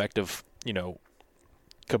retail perspective,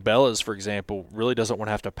 Cabela's, for example, really doesn't want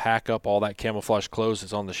to have to pack up all that camouflage clothes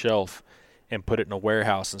that's on the shelf and put it in a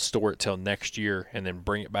warehouse and store it till next year and then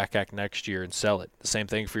bring it back out next year and sell it. The same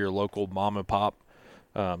thing for your local mom and pop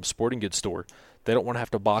sporting goods store. They don't want to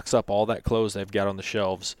have to box up all that clothes they've got on the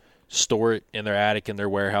shelves, store it in their attic, in their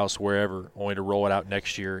warehouse, wherever, only to roll it out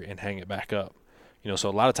next year and hang it back up. So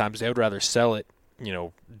a lot of times they would rather sell it,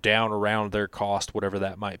 down around their cost, whatever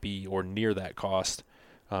that might be, or near that cost,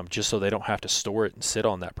 just so they don't have to store it and sit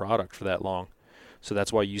on that product for that long. So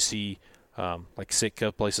that's why you see like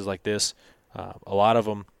Sitka, places like this, a lot of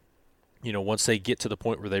them, once they get to the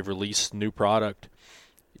point where they've released new product,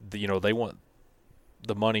 they want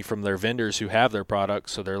the money from their vendors who have their product.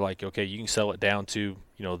 So they're like, okay, you can sell it down to,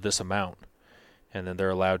 this amount, and then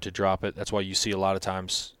they're allowed to drop it. That's why you see a lot of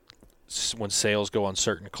times when sales go on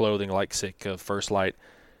certain clothing like Sitka, First Light,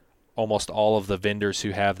 almost all of the vendors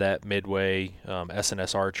who have that, Midway,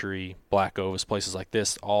 SNS Archery, Black Ovis, places like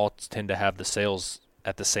this, all tend to have the sales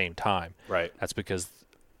at the same time. Right. That's because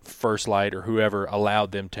First Light or whoever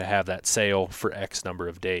allowed them to have that sale for X number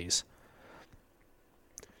of days.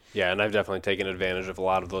 Yeah, and I've definitely taken advantage of a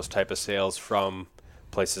lot of those type of sales from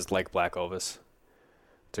places like Black Ovis.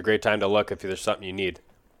 It's a great time to look if there's something you need.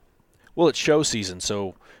 Well, it's show season,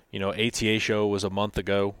 so ATA show was a month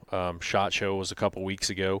ago. SHOT Show was a couple weeks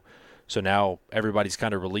ago. So now everybody's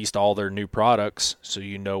kind of released all their new products, so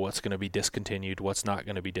what's going to be discontinued, what's not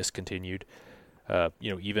going to be discontinued.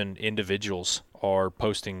 Even individuals are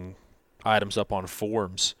posting items up on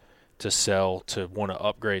forums to sell, to want to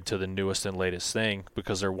upgrade to the newest and latest thing,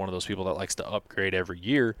 because they're one of those people that likes to upgrade every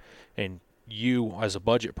year. And you, as a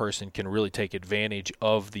budget person, can really take advantage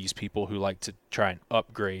of these people who like to try and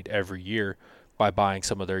upgrade every year by buying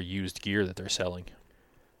some of their used gear that they're selling.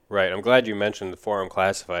 Right. I'm glad you mentioned the forum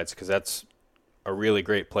classifieds, because that's a really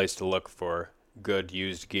great place to look for good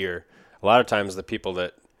used gear. A lot of times the people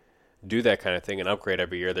that do that kind of thing and upgrade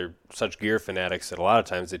every year, they're such gear fanatics that a lot of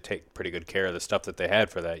times they take pretty good care of the stuff that they had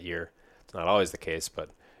for that year. It's not always the case, but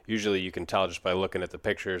usually you can tell just by looking at the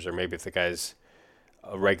pictures, or maybe if the guy's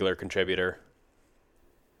a regular contributor.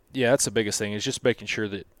 Yeah, that's the biggest thing, is just making sure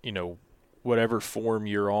that, whatever form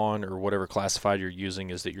you're on or whatever classified you're using,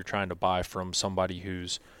 is that you're trying to buy from somebody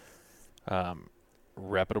who's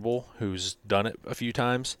reputable, who's done it a few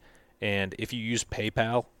times. And if you use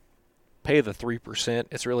PayPal, pay the 3%.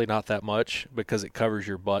 It's really not that much because it covers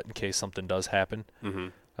your butt in case something does happen. Mm-hmm.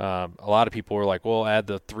 A lot of people are like, well, add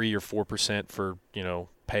the 3 or 4% for,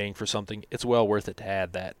 paying for something. It's well worth it to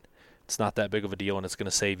add that. It's not that big of a deal, and it's going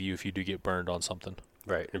to save you if you do get burned on something.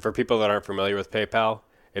 Right. And for people that aren't familiar with PayPal,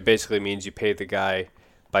 it basically means you pay the guy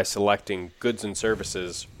by selecting goods and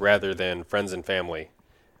services rather than friends and family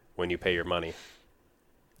when you pay your money.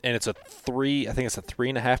 And it's I think it's a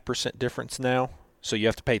 3.5% difference now. So you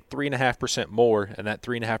have to pay 3.5% more, and that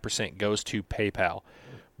 3.5% goes to PayPal.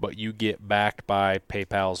 But you get backed by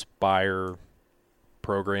PayPal's buyer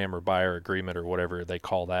program or buyer agreement or whatever they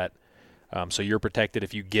call that. So you're protected.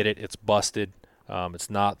 If you get it, it's busted. It's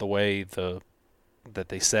not the way that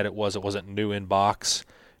they said it was. It wasn't new in box.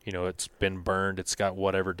 It's been burned. It's got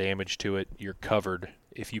whatever damage to it. You're covered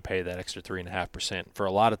if you pay that extra 3.5%. For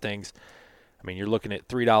a lot of things, you're looking at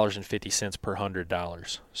 $3.50 per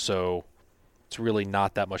 $100. So it's really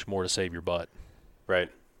not that much more to save your butt. Right.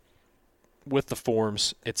 With the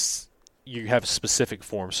forms, you have specific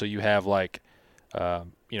forms. So you have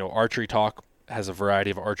Archery Talk has a variety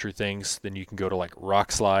of archery things. Then you can go to like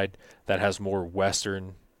Rock Slide that has more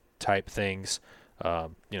Western type things.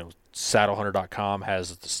 Saddlehunter.com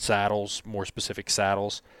has the saddles, more specific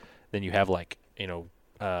saddles. Then you have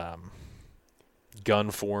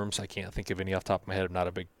gun forms. I can't think of any off the top of my head. I'm not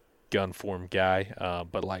a big gun form guy,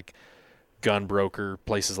 but like Gun Broker,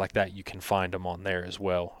 places like that, you can find them on there as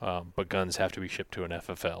well. But guns have to be shipped to an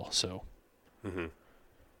FFL. So, mm-hmm.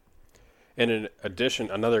 And in addition,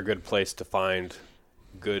 another good place to find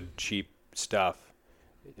good, cheap stuff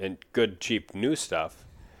and good, cheap, new stuff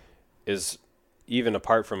is, even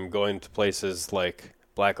apart from going to places like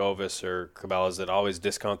Black Ovis or Cabela's that always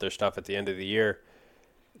discount their stuff at the end of the year,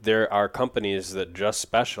 there are companies that just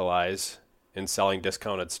specialize in selling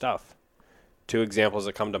discounted stuff. Two examples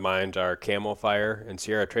that come to mind are Camo Fire and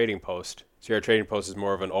Sierra Trading Post. Sierra Trading Post is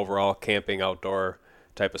more of an overall camping outdoor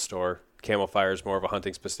type of store. Camo Fire is more of a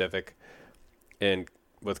hunting specific. And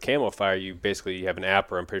with Camo Fire, you have an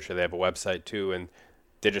app, or I'm pretty sure they have a website too, and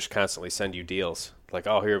they just constantly send you deals. Like,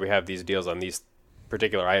 oh, here we have these deals on these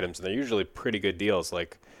particular items, and they're usually pretty good deals,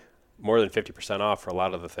 like more than 50% off for a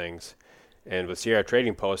lot of the things. And with Sierra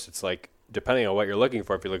Trading Post, it's like, depending on what you're looking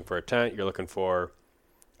for, if you're looking for a tent, you're looking for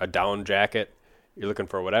a down jacket, you're looking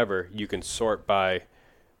for whatever, you can sort by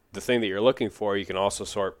the thing that you're looking for. You can also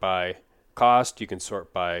sort by cost. You can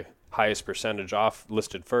sort by highest percentage off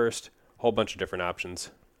listed first. Whole bunch of different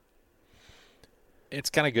options.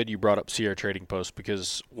 It's kind of good you brought up Sierra Trading Post,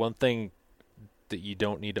 because one thing that you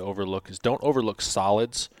don't need to overlook is don't overlook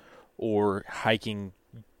solids or hiking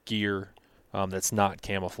gear that's not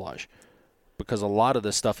camouflage, because a lot of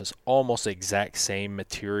this stuff is almost the exact same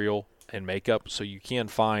material and makeup. So you can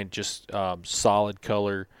find just solid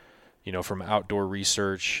color, from Outdoor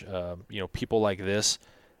Research, people like this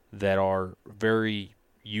that are very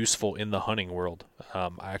useful in the hunting world.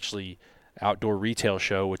 Outdoor Retail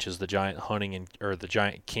Show, which is the giant the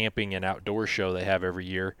giant camping and outdoor show they have every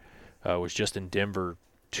year, was just in Denver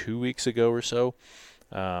 2 weeks ago or so.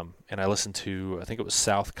 And I listened to, I think it was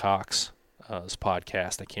South Cox's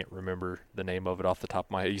podcast. I can't remember the name of it off the top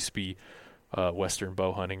of my head. It used to be Western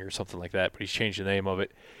Bow Hunting or something like that, but he's changed the name of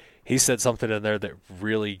it. He said something in there that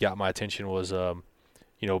really got my attention was,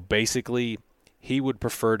 basically he would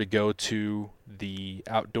prefer to go to the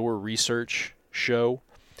Outdoor Research Show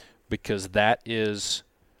because that is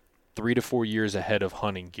 3 to 4 years ahead of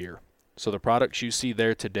hunting gear. So the products you see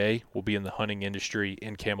there today will be in the hunting industry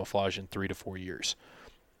in camouflage in 3 to 4 years,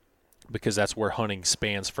 because that's where hunting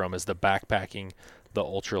spans from, is the backpacking, the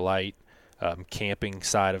ultralight, camping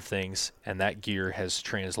side of things, and that gear has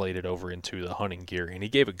translated over into the hunting gear. And he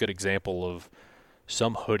gave a good example of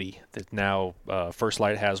some hoodie that now First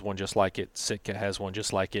Light has one just like it, Sitka has one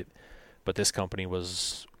just like it, but this company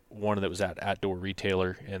was one that was at Outdoor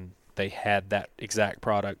Retailer, and they had that exact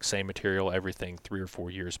product, same material, everything 3 or 4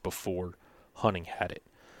 years before hunting had it.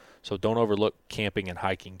 So don't overlook camping and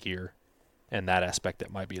hiking gear and that aspect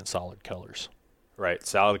that might be in solid colors. Right,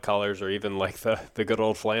 solid colors, or even like the good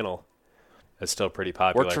old flannel. It's still pretty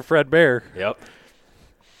popular. Works for Fred Bear. Yep.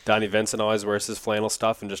 Donnie Vincent always wears his flannel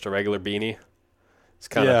stuff and just a regular beanie. It's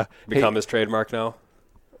kind of become his trademark now.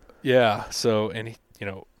 Yeah. So, and he,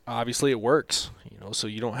 obviously it works, so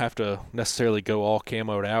you don't have to necessarily go all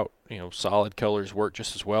camoed out. Solid colors work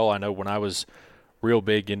just as well. I know when I was real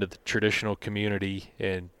big into the traditional community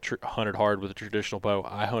and hunted hard with a traditional bow,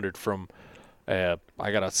 I hunted from,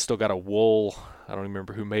 still got a wool, I don't even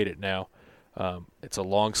remember who made it now. It's a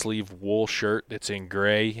long sleeve wool shirt that's in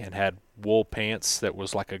gray and had wool pants that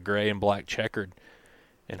was like a gray and black checkered,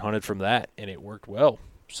 and hunted from that, and it worked well.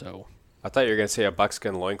 So I thought you were going to say a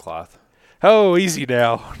buckskin loincloth. Oh, easy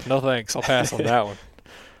now. No thanks. I'll pass on that one.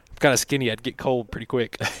 I'm kind of skinny. I'd get cold pretty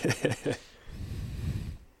quick.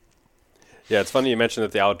 Yeah, it's funny you mentioned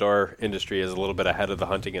that the outdoor industry is a little bit ahead of the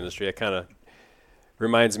hunting industry. It kind of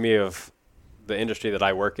reminds me of the industry that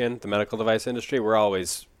I work in, the medical device industry. We're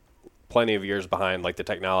always plenty of years behind, like the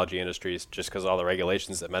technology industries, just because all the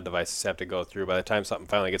regulations that med devices have to go through. By the time something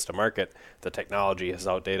finally gets to market, the technology is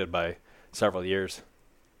outdated by several years.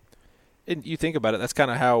 And you think about it, that's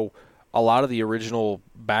kind of how a lot of the original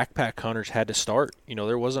backpack hunters had to start.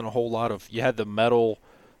 There wasn't a whole lot of, you had the metal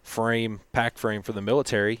frame, pack frame for the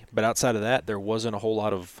military, but outside of that, there wasn't a whole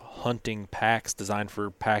lot of hunting packs designed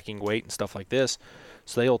for packing weight and stuff like this.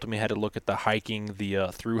 So they ultimately had to look at the hiking, the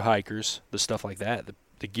through hikers, the stuff like that,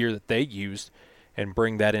 the gear that they used, and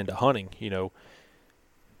bring that into hunting,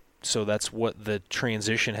 So that's what the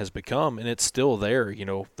transition has become, and it's still there.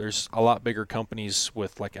 There's a lot bigger companies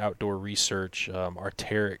with like Outdoor Research,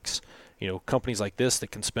 Arc'teryx, companies like this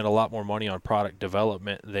that can spend a lot more money on product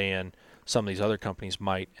development than some of these other companies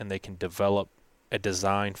might, and they can develop a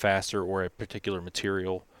design faster or a particular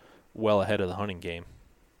material well ahead of the hunting game.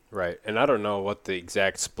 Right, and I don't know what the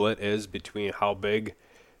exact split is between how big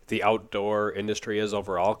the outdoor industry is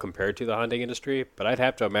overall compared to the hunting industry, but I'd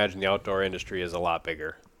have to imagine the outdoor industry is a lot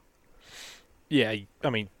bigger. Yeah, I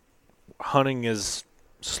mean, hunting is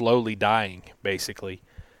slowly dying, basically.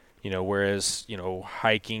 Whereas,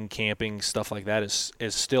 hiking, camping, stuff like that is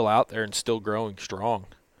still out there and still growing strong.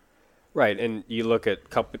 Right, and you look at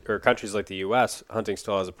countries like the U.S., hunting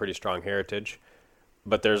still has a pretty strong heritage,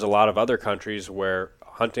 but there's a lot of other countries where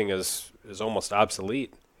hunting is almost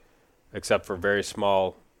obsolete, except for very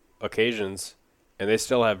small occasions, and they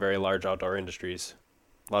still have very large outdoor industries.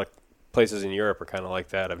 A lot of places in Europe are kind of like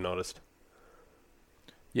that, I've noticed.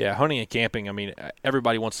 Yeah, hunting and camping, I mean,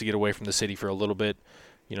 everybody wants to get away from the city for a little bit,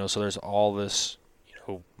 so there's all this,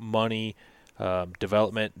 money,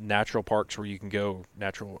 development, natural parks where you can go,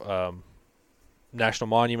 national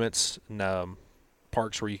monuments,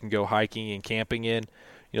 parks where you can go hiking and camping in.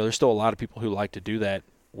 There's still a lot of people who like to do that,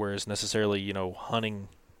 whereas necessarily, hunting,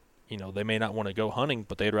 they may not want to go hunting,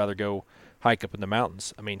 but they'd rather go hike up in the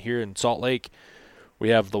mountains. I mean, here in Salt Lake, we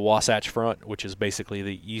have the Wasatch Front, which is basically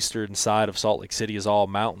the eastern side of Salt Lake City is all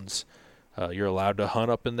mountains. You're allowed to hunt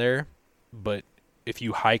up in there, but if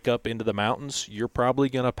you hike up into the mountains, you're probably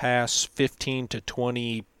going to pass 15 to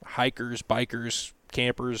 20 hikers, bikers,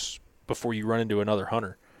 campers before you run into another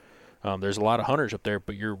hunter. There's a lot of hunters up there,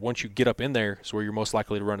 but once you get up in there is where you're most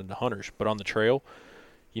likely to run into hunters. But on the trail,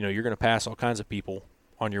 you're going to pass all kinds of people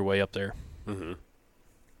on your way up there. Mm-hmm.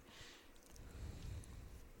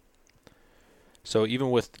 So even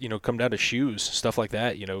with, come down to shoes, stuff like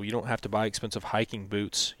that, you don't have to buy expensive hiking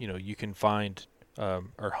boots. You can find,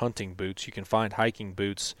 or hunting boots, you can find hiking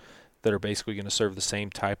boots that are basically going to serve the same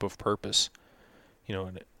type of purpose.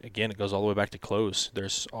 And again, it goes all the way back to clothes.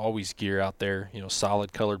 There's always gear out there,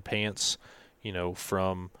 solid colored pants,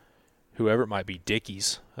 from whoever it might be,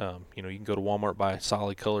 Dickies. You can go to Walmart, buy a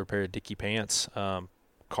solid colored pair of Dickie pants.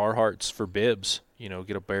 Carhartts for bibs,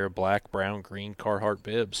 get a pair of black, brown, green Carhartt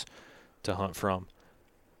bibs to hunt from.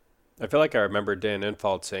 I feel like I remember Dan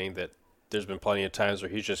Infalt saying that there's been plenty of times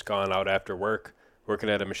where he's just gone out after work, working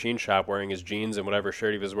at a machine shop, wearing his jeans and whatever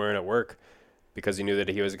shirt he was wearing at work, because he knew that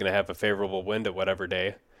he was going to have a favorable wind at whatever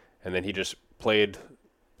day, and then he just played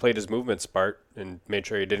his movement smart and made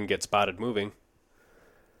sure he didn't get spotted moving.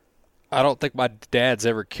 I don't think my dad's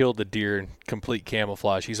ever killed a deer in complete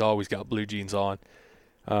camouflage. He's always got blue jeans on.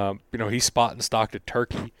 He spot and stalked a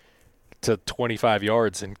turkey to 25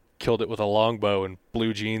 yards and killed it with a longbow and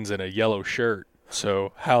blue jeans and a yellow shirt.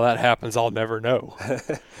 So how that happens, I'll never know.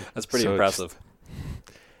 That's pretty impressive.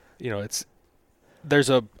 There's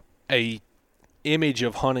a image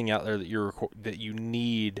of hunting out there that you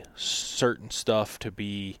need certain stuff to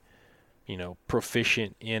be,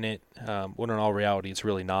 proficient in it. When in all reality, it's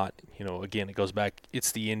really not. Again, it goes back.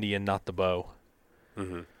 It's the Indian, not the bow.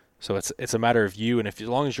 Mm-hmm. So it's a matter of you, and as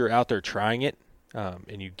long as you're out there trying it,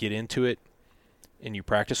 and you get into it, and you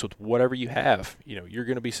practice with whatever you have, you're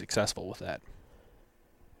going to be successful with that.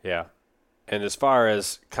 Yeah. And as far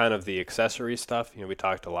as kind of the accessory stuff, we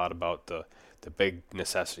talked a lot about the the big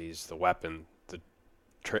necessities, the weapon,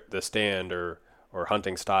 the stand or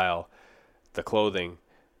hunting style, the clothing.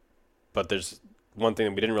 But there's one thing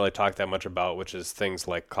that we didn't really talk that much about, which is things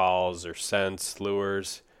like calls or scents,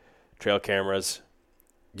 lures, trail cameras.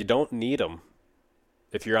 You don't need them.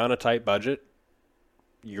 If you're on a tight budget,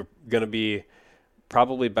 you're going to be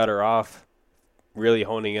probably better off really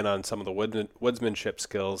honing in on some of the woodsmanship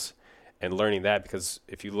skills and learning that, because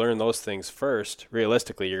if you learn those things first,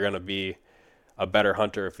 realistically, you're going to be a better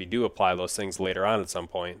hunter if you do apply those things later on at some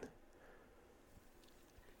point.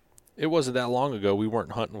 It wasn't that long ago we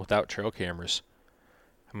weren't hunting without trail cameras.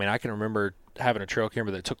 I mean, I can remember having a trail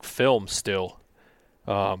camera that took film still.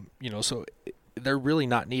 So they're really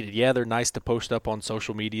not needed. Yeah, they're nice to post up on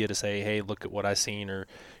social media to say, hey, look at what I seen, or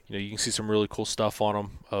you can see some really cool stuff on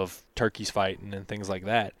them of turkeys fighting and things like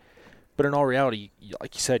that. But in all reality,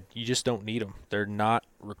 like you said, you just don't need them. They're not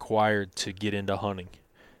required to get into hunting.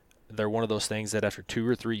 They're one of those things that after 2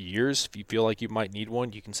 or 3 years, if you feel like you might need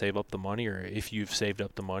one, you can save up the money, or if you've saved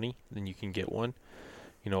up the money, then you can get one.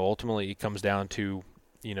 Ultimately it comes down to,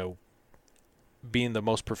 being the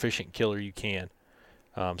most proficient killer you can.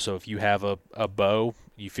 So if you have a bow,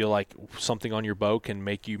 you feel like something on your bow can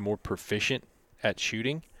make you more proficient at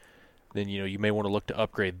shooting, then, you may want to look to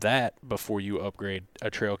upgrade that before you upgrade a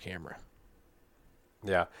trail camera.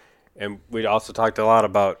 Yeah. And we also talked a lot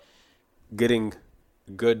about getting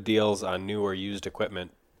good deals on new or used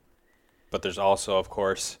equipment. But there's also, of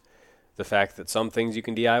course, the fact that some things you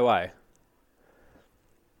can DIY.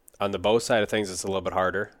 On the bow side of things, it's a little bit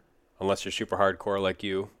harder, unless you're super hardcore like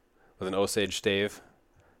you with an Osage stave.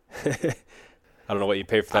 I don't know what you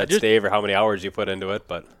pay for that stave or how many hours you put into it,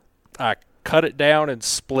 but I cut it down and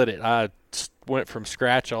split it. I went from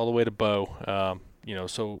scratch all the way to bow.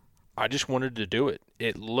 So I just wanted to do it.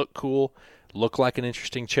 It looked cool, looked like an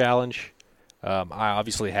interesting challenge. I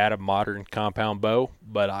obviously had a modern compound bow,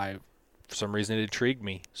 but for some reason it intrigued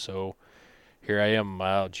me. So here I am,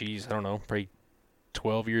 I don't know, probably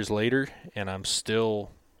 12 years later, and I'm still,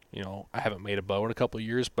 I haven't made a bow in a couple of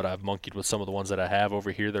years, but I've monkeyed with some of the ones that I have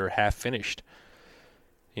over here that are half finished.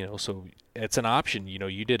 So it's an option.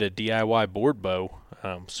 You did a DIY board bow,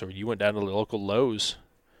 so you went down to the local Lowe's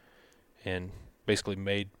and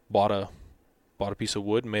basically bought a piece of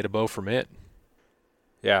wood and made a bow from it.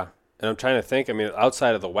 Yeah, and I'm trying to think. I mean,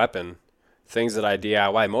 outside of the weapon, things that I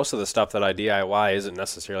DIY, most of the stuff that I DIY isn't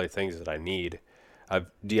necessarily things that I need. I've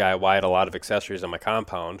DIY'd a lot of accessories on my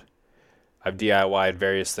compound. I've DIY'd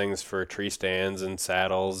various things for tree stands and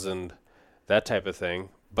saddles and that type of thing.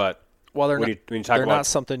 But they're not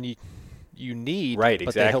something you need, right? But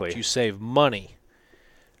Exactly. They helped you save money.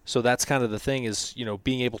 So that's kind of the thing is,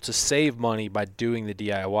 being able to save money by doing the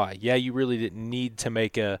DIY. Yeah, you really didn't need to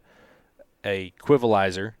make a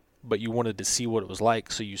quivalizer, but you wanted to see what it was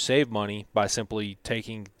like. So you save money by simply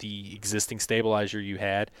taking the existing stabilizer you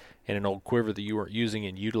had and an old quiver that you weren't using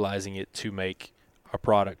and utilizing it to make a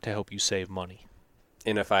product to help you save money.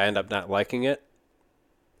 And if I end up not liking it,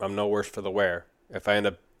 I'm no worse for the wear. If I end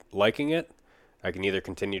up liking it, I can either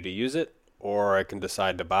continue to use it, or I can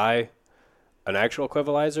decide to buy an actual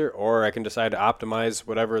quivalizer, or I can decide to optimize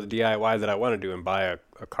whatever the DIY that I want to do and buy a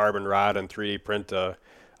carbon rod and 3D print a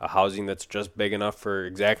housing that's just big enough for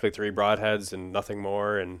exactly 3 broadheads and nothing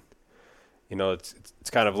more. And it's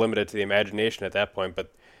kind of limited to the imagination at that point,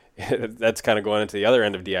 but that's kind of going into the other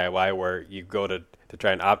end of DIY where you go to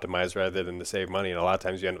try and optimize rather than to save money, and a lot of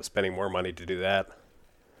times you end up spending more money to do that.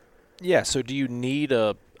 Yeah, so do you need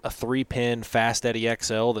a 3-pin Fast Eddy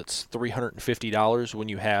XL that's $350 when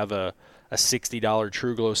you have a $60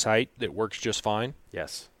 TrueGlow sight that works just fine?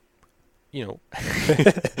 Yes.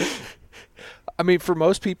 I mean, for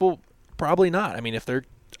most people, probably not. I mean, if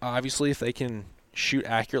they can shoot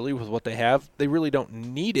accurately with what they have, they really don't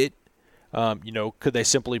need it. Could they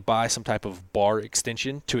simply buy some type of bar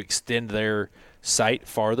extension to extend their sight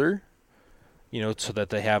farther, so that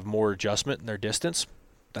they have more adjustment in their distance?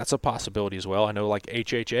 That's a possibility as well. I know like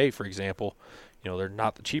HHA, for example, they're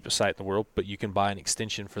not the cheapest sight in the world, but you can buy an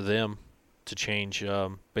extension for them to change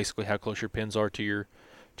basically how close your pins are to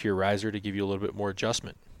your riser to give you a little bit more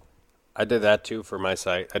adjustment. I did that too for my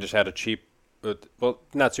sight. I just had a cheap, well,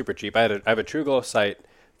 not super cheap. I have a TrueGlow sight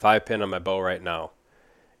 5-pin on my bow right now,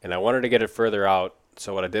 and I wanted to get it further out.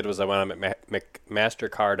 So what I did was I went on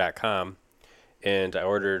McMastercar.com and I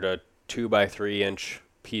ordered a 2x3-inch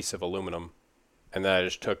piece of aluminum, and then I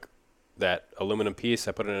just took that aluminum piece,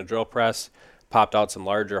 I put it in a drill press, popped out some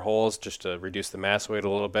larger holes just to reduce the mass weight a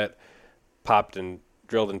little bit, popped and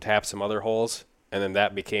drilled and tapped some other holes, and then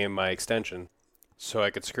that became my extension. So I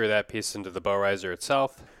could screw that piece into the bow riser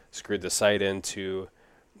itself, screwed the sight into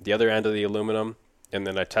the other end of the aluminum, and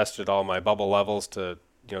then I tested all my bubble levels to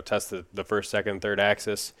test the first, second, third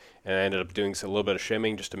axis, and I ended up doing a little bit of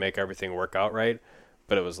shimming just to make everything work out right.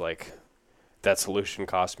 But it was like that solution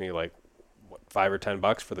cost me like $5 or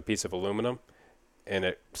 $10 for the piece of aluminum, and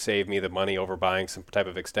it saved me the money over buying some type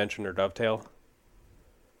of extension or dovetail.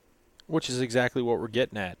 Which is exactly what we're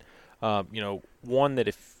getting at. One that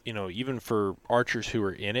if even for archers who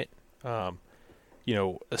are in it, the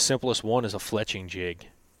simplest one is a fletching jig.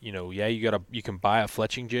 You can buy a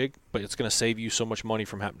fletching jig, but it's going to save you so much money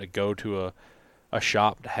from having to go to a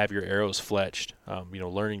shop to have your arrows fletched.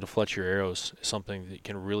 Learning to fletch your arrows is something that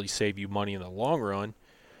can really save you money in the long run.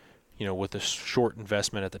 With a short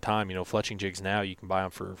investment at the time. Fletching jigs now you can buy them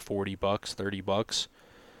for $40, $30,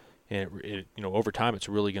 and it over time it's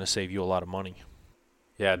really going to save you a lot of money.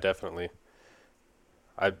 Yeah, definitely.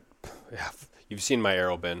 You've seen my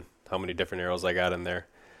arrow bin. How many different arrows I got in there?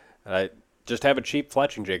 I just have a cheap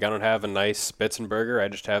fletching jig. I don't have a nice Spitzenberger. I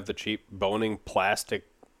just have the cheap boning plastic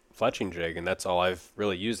fletching jig, and that's all I've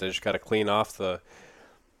really used. I just got to clean off the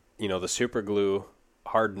super glue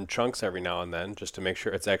hardened chunks every now and then just to make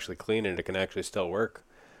sure it's actually clean and it can actually still work.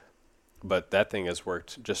 But that thing has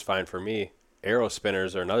worked just fine for me. Arrow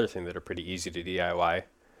spinners are another thing that are pretty easy to DIY.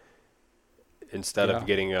 Instead of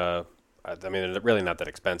getting they're really not that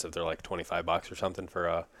expensive. They're like $25 or something for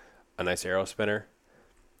a nice arrow spinner.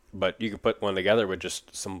 But you can put one together with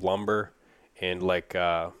just some lumber and like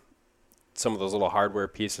some of those little hardware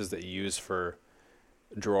pieces that you use for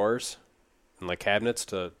drawers and like cabinets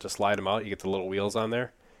to slide them out. You get the little wheels on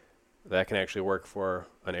there. That can actually work for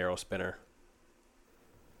an arrow spinner.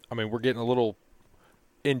 We're getting a little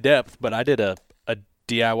in depth, but I did a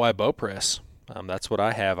DIY bow press. That's what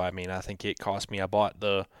I have. I think it cost me, I bought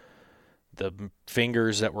the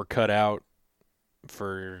fingers that were cut out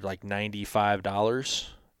for like $95,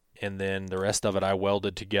 and then the rest of it I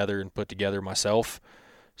welded together and put together myself.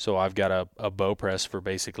 So I've got a bow press for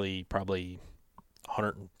basically probably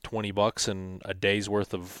 $120 and a day's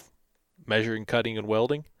worth of measuring, cutting, and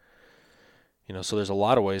welding. So there's a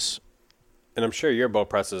lot of ways. And I'm sure your bow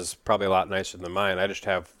press is probably a lot nicer than mine. I just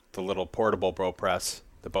have the little portable bow press,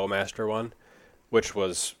 the Bowmaster one, which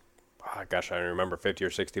was, I don't remember, $50 or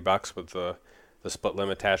 $60 with the split limb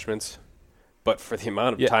attachments. But for the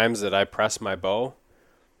amount of times that I press my bow,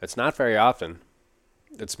 it's not very often.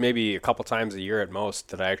 It's maybe a couple times a year at most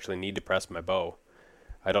that I actually need to press my bow.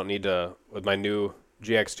 I don't need to, with my new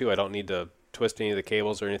GX2, I don't need to twist any of the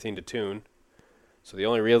cables or anything to tune. So the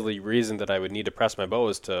only really reason that I would need to press my bow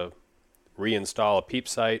is to reinstall a peep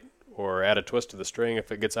sight or add a twist to the string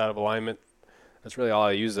if it gets out of alignment. That's really all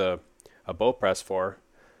I use a bow press for.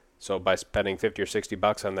 So by spending $50 or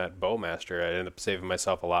 $60 on that Bowmaster, I end up saving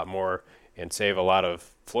myself a lot more and save a lot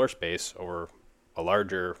of floor space over a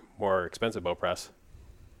larger, more expensive bow press.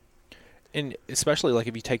 And especially like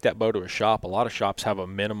if you take that bow to a shop, a lot of shops have a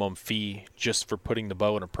minimum fee just for putting the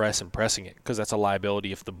bow in a press and pressing it, because that's a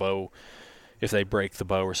liability if they break the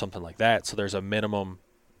bow or something like that. So there's a minimum.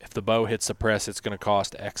 If the bow hits the press, it's going to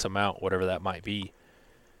cost X amount, whatever that might be.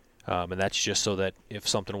 And that's just so that if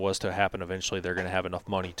something was to happen eventually, they're going to have enough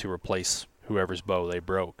money to replace whoever's bow they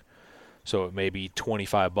broke. So it may be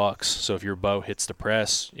 $25. So if your bow hits the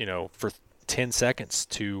press, for 10 seconds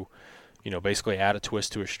to, basically add a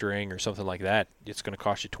twist to a string or something like that, it's going to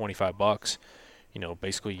cost you $25.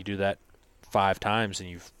 Basically you do that 5 times and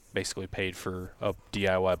you've basically paid for a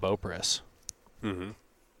DIY bow press. Mm-hmm.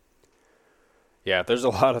 Yeah, there's a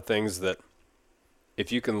lot of things that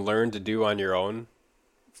if you can learn to do on your own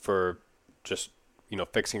for just,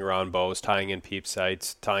 fixing around bows, tying in peep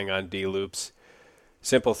sights, tying on D-loops,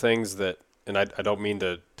 simple things that, and I don't mean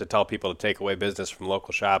to tell people to take away business from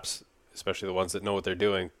local shops, especially the ones that know what they're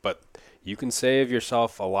doing, but you can save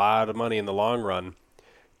yourself a lot of money in the long run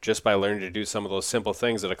just by learning to do some of those simple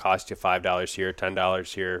things that'll cost you $5 here,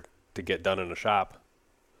 $10 here to get done in a shop.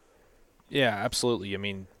 Yeah, absolutely.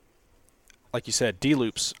 Like you said,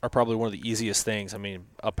 D-loops are probably one of the easiest things.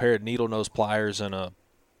 A pair of needle nose pliers and a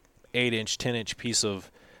 8-inch, 10-inch piece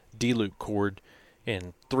of D-loop cord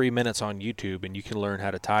in 3 minutes on YouTube, and you can learn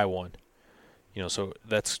how to tie one. So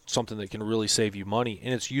that's something that can really save you money.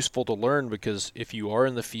 And it's useful to learn because if you are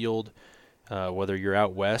in the field, whether you're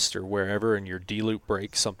out west or wherever, and your D-loop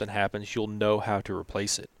breaks, something happens, you'll know how to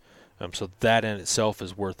replace it. So that in itself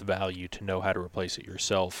is worth value, to know how to replace it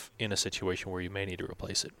yourself in a situation where you may need to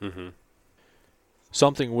replace it. Mm-hmm.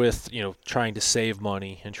 Something with, trying to save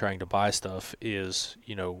money and trying to buy stuff is,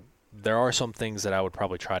 there are some things that I would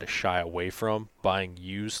probably try to shy away from buying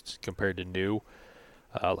used compared to new,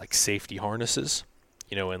 like safety harnesses.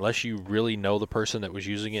 Unless you really know the person that was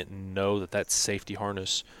using it and know that safety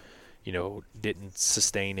harness, didn't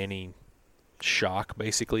sustain any shock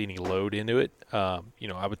basically any load into it. I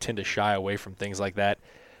would tend to shy away from things like that.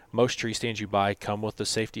 Most tree stands you buy come with the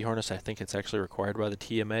safety harness. I think it's actually required by the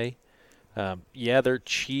TMA. They're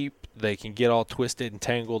cheap. They can get all twisted and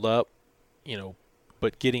tangled up,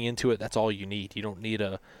 but getting into it, that's all you need. You don't need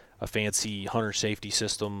a fancy hunter safety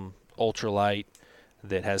system, ultralight,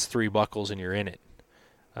 that has 3 buckles and you're in it.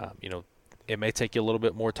 It may take you a little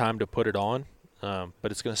bit more time to put it on,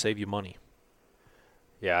 but it's going to save you money.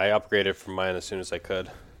 Yeah, I upgraded from mine as soon as I could.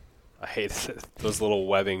 I hated those little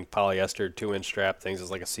webbing polyester 2-inch strap things. It's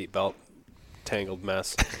like a seatbelt tangled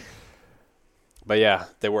mess. But yeah,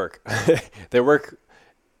 they work. They work,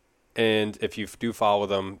 and if you do fall with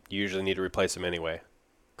them, you usually need to replace them anyway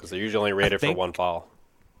because they're usually only rated for one fall.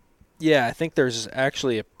 Yeah, I think there's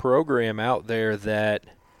actually a program out there that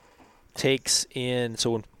takes in, so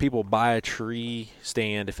when people buy a tree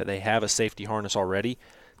stand, if they have a safety harness already,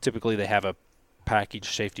 typically they have a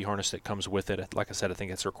package safety harness that comes with it. Like I said, I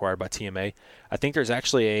think it's required by TMA. I think there's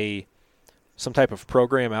actually some type of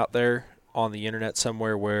program out there on the internet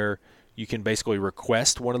somewhere where you can basically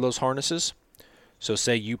request one of those harnesses. So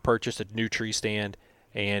say you purchased a new tree stand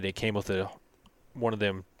and it came with one of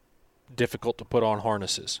them difficult to put on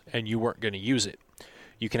harnesses and you weren't going to use it.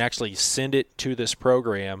 You can actually send it to this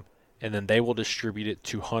program and then they will distribute it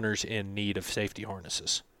to hunters in need of safety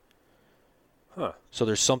harnesses. Huh. So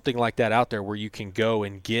there's something like that out there where you can go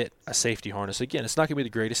and get a safety harness. Again, it's not going to be the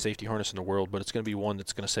greatest safety harness in the world, but it's going to be one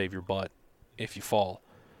that's going to save your butt if you fall.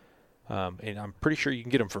 And I'm pretty sure you can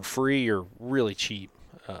get them for free or really cheap.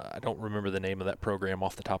 I don't remember the name of that program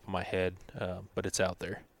off the top of my head, but it's out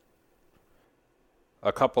there.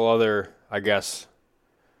 A couple other, I guess,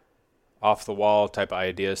 off-the-wall type of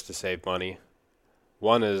ideas to save money.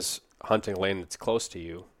 One is hunting land that's close to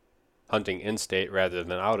you, hunting in-state rather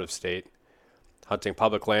than out-of-state, hunting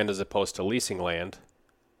public land as opposed to leasing land.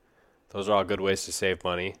 Those are all good ways to save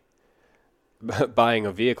money. Buying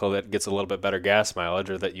a vehicle that gets a little bit better gas mileage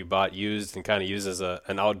or that you bought used and kind of use as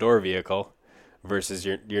an outdoor vehicle versus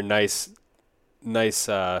your nice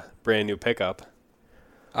brand new pickup.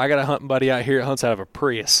 I got a hunting buddy out here that hunts out of a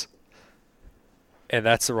Prius. And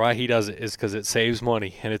that's why he does it, is because it saves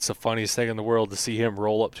money. And it's the funniest thing in the world to see him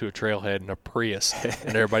roll up to a trailhead in a Prius.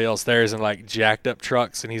 And everybody else there is in like jacked up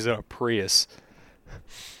trucks, and he's in a Prius.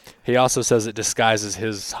 He also says it disguises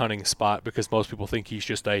his hunting spot because most people think he's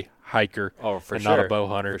just a hiker not a bow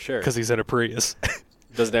hunter because he's in a Prius.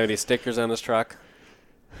 Doesn't have any stickers on his truck?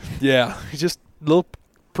 Yeah, he's just a little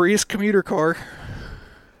Prius commuter car.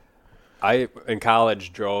 I, in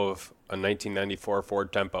college, drove a 1994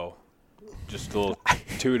 Ford Tempo. Just a little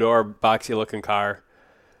 2-door, boxy-looking car.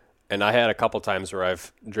 And I had a couple times where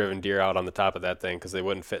I've driven deer out on the top of that thing because they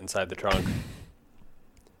wouldn't fit inside the trunk.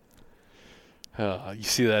 You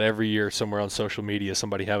see that every year somewhere on social media,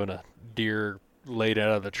 somebody having a deer laid out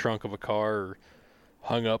of the trunk of a car or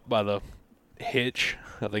hung up by the hitch.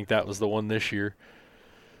 I think that was the one this year.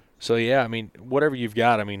 So, yeah, I mean, whatever you've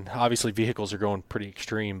got. I mean, obviously vehicles are going pretty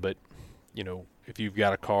extreme, but, if you've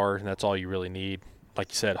got a car and that's all you really need, like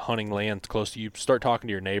you said, hunting land close to you, start talking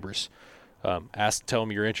to your neighbors. Tell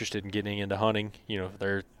them you're interested in getting into hunting. If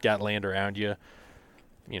they've got land around you.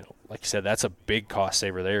 Like you said, that's a big cost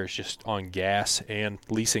saver there. It's just on gas and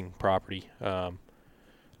leasing property. I've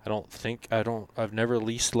never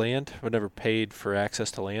leased land. I've never paid for access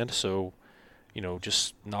to land. So,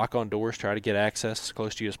 just knock on doors, try to get access as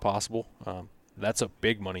close to you as possible. That's a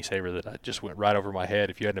big money saver that I just went right over my head.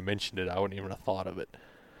 If you hadn't mentioned it, I wouldn't even have thought of it.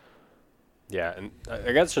 Yeah, and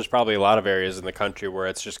I guess there's probably a lot of areas in the country where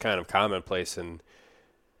it's just kind of commonplace and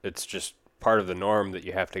it's just part of the norm that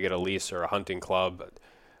you have to get a lease or a hunting club.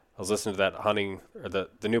 I was listening to that hunting, or the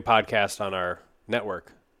new podcast on our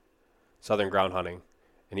network, Southern Ground Hunting,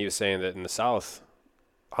 and he was saying that in the South,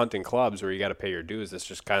 hunting clubs where you got to pay your dues, it's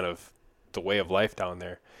just kind of the way of life down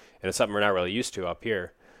there. And it's something we're not really used to up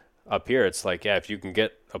here. Up here, it's like, yeah, if you can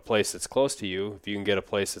get a place that's close to you, if you can get a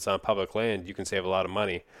place that's on public land, you can save a lot of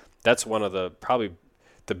money. That's one of the probably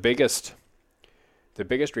the biggest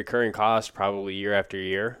recurring cost probably year after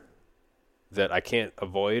year that I can't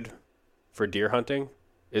avoid for deer hunting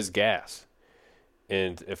is gas.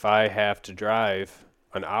 And if I have to drive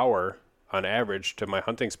an hour on average to my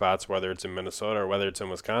hunting spots, whether it's in Minnesota or whether it's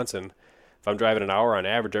in Wisconsin, if I'm driving an hour on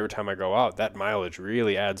average every time I go out, that mileage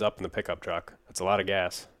really adds up in the pickup truck. That's a lot of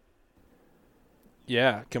gas.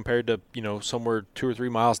 Yeah, compared to, somewhere 2 or 3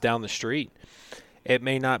 miles down the street. It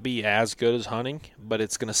may not be as good as hunting, but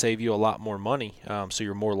it's going to save you a lot more money. So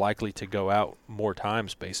you're more likely to go out more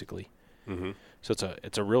times, basically. Mm-hmm. So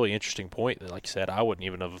it's a really interesting point that, like you said, I wouldn't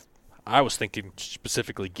even have. I was thinking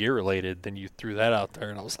specifically gear related. Then you threw that out there,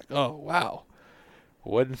 and I was like, oh wow,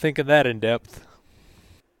 Wouldn't think of that in depth.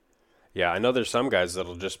 Yeah, I know there's some guys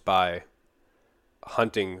that'll just buy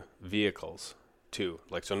hunting vehicles too.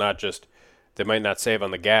 Like, so not just, they might not save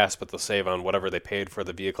on the gas, but they'll save on whatever they paid for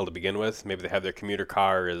the vehicle to begin with. Maybe they have their commuter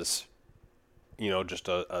car is, just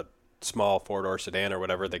a small four-door sedan or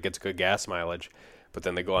whatever that gets good gas mileage, but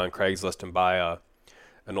then they go on Craigslist and buy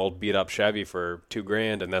an old beat-up Chevy for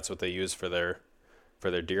 $2,000, and that's what they use for their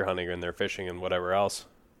deer hunting and their fishing and whatever else.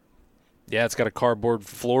 Yeah, it's got a cardboard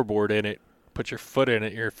floorboard in it. Put your foot in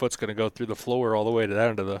it, your foot's going to go through the floor all the way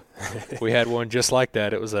down to the. We had one just like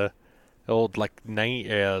that. It was it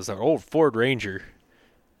was an old Ford Ranger,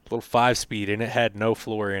 little 5-speed, and it had no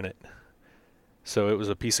floor in it. So it was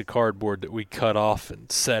a piece of cardboard that we cut off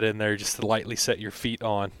and set in there just to lightly set your feet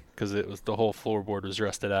on, because the whole floorboard was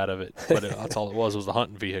rusted out of it. But that's all it was a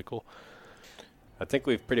hunting vehicle. I think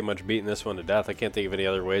we've pretty much beaten this one to death. I can't think of any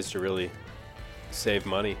other ways to really save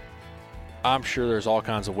money. I'm sure there's all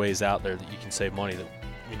kinds of ways out there that you can save money that,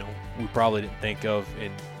 we probably didn't think of.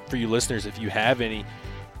 And for you listeners, if you have any,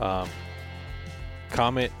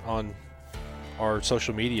 comment on our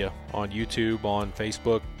social media, on YouTube, on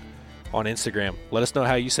Facebook, on Instagram. Let us know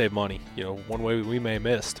how you save money. One way we may have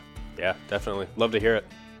missed. Yeah, definitely. Love to hear it.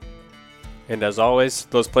 And as always,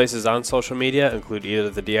 those places on social media include either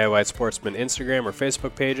the DIY Sportsman Instagram or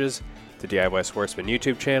Facebook pages, the DIY Sportsman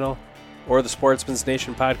YouTube channel, or the Sportsman's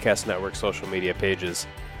Nation Podcast Network social media pages.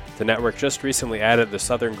 The network just recently added the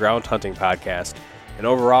Southern Ground Hunting Podcast, and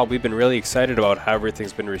overall we've been really excited about how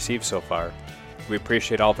everything's been received so far. We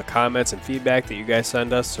appreciate all the comments and feedback that you guys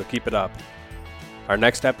send us, so keep it up. Our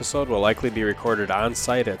next episode will likely be recorded on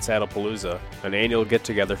site at Saddlepalooza, an annual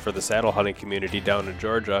get-together for the saddle hunting community down in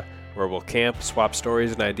Georgia, where we'll camp, swap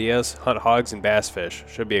stories and ideas, hunt hogs and bass fish.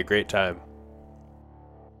 Should be a great time.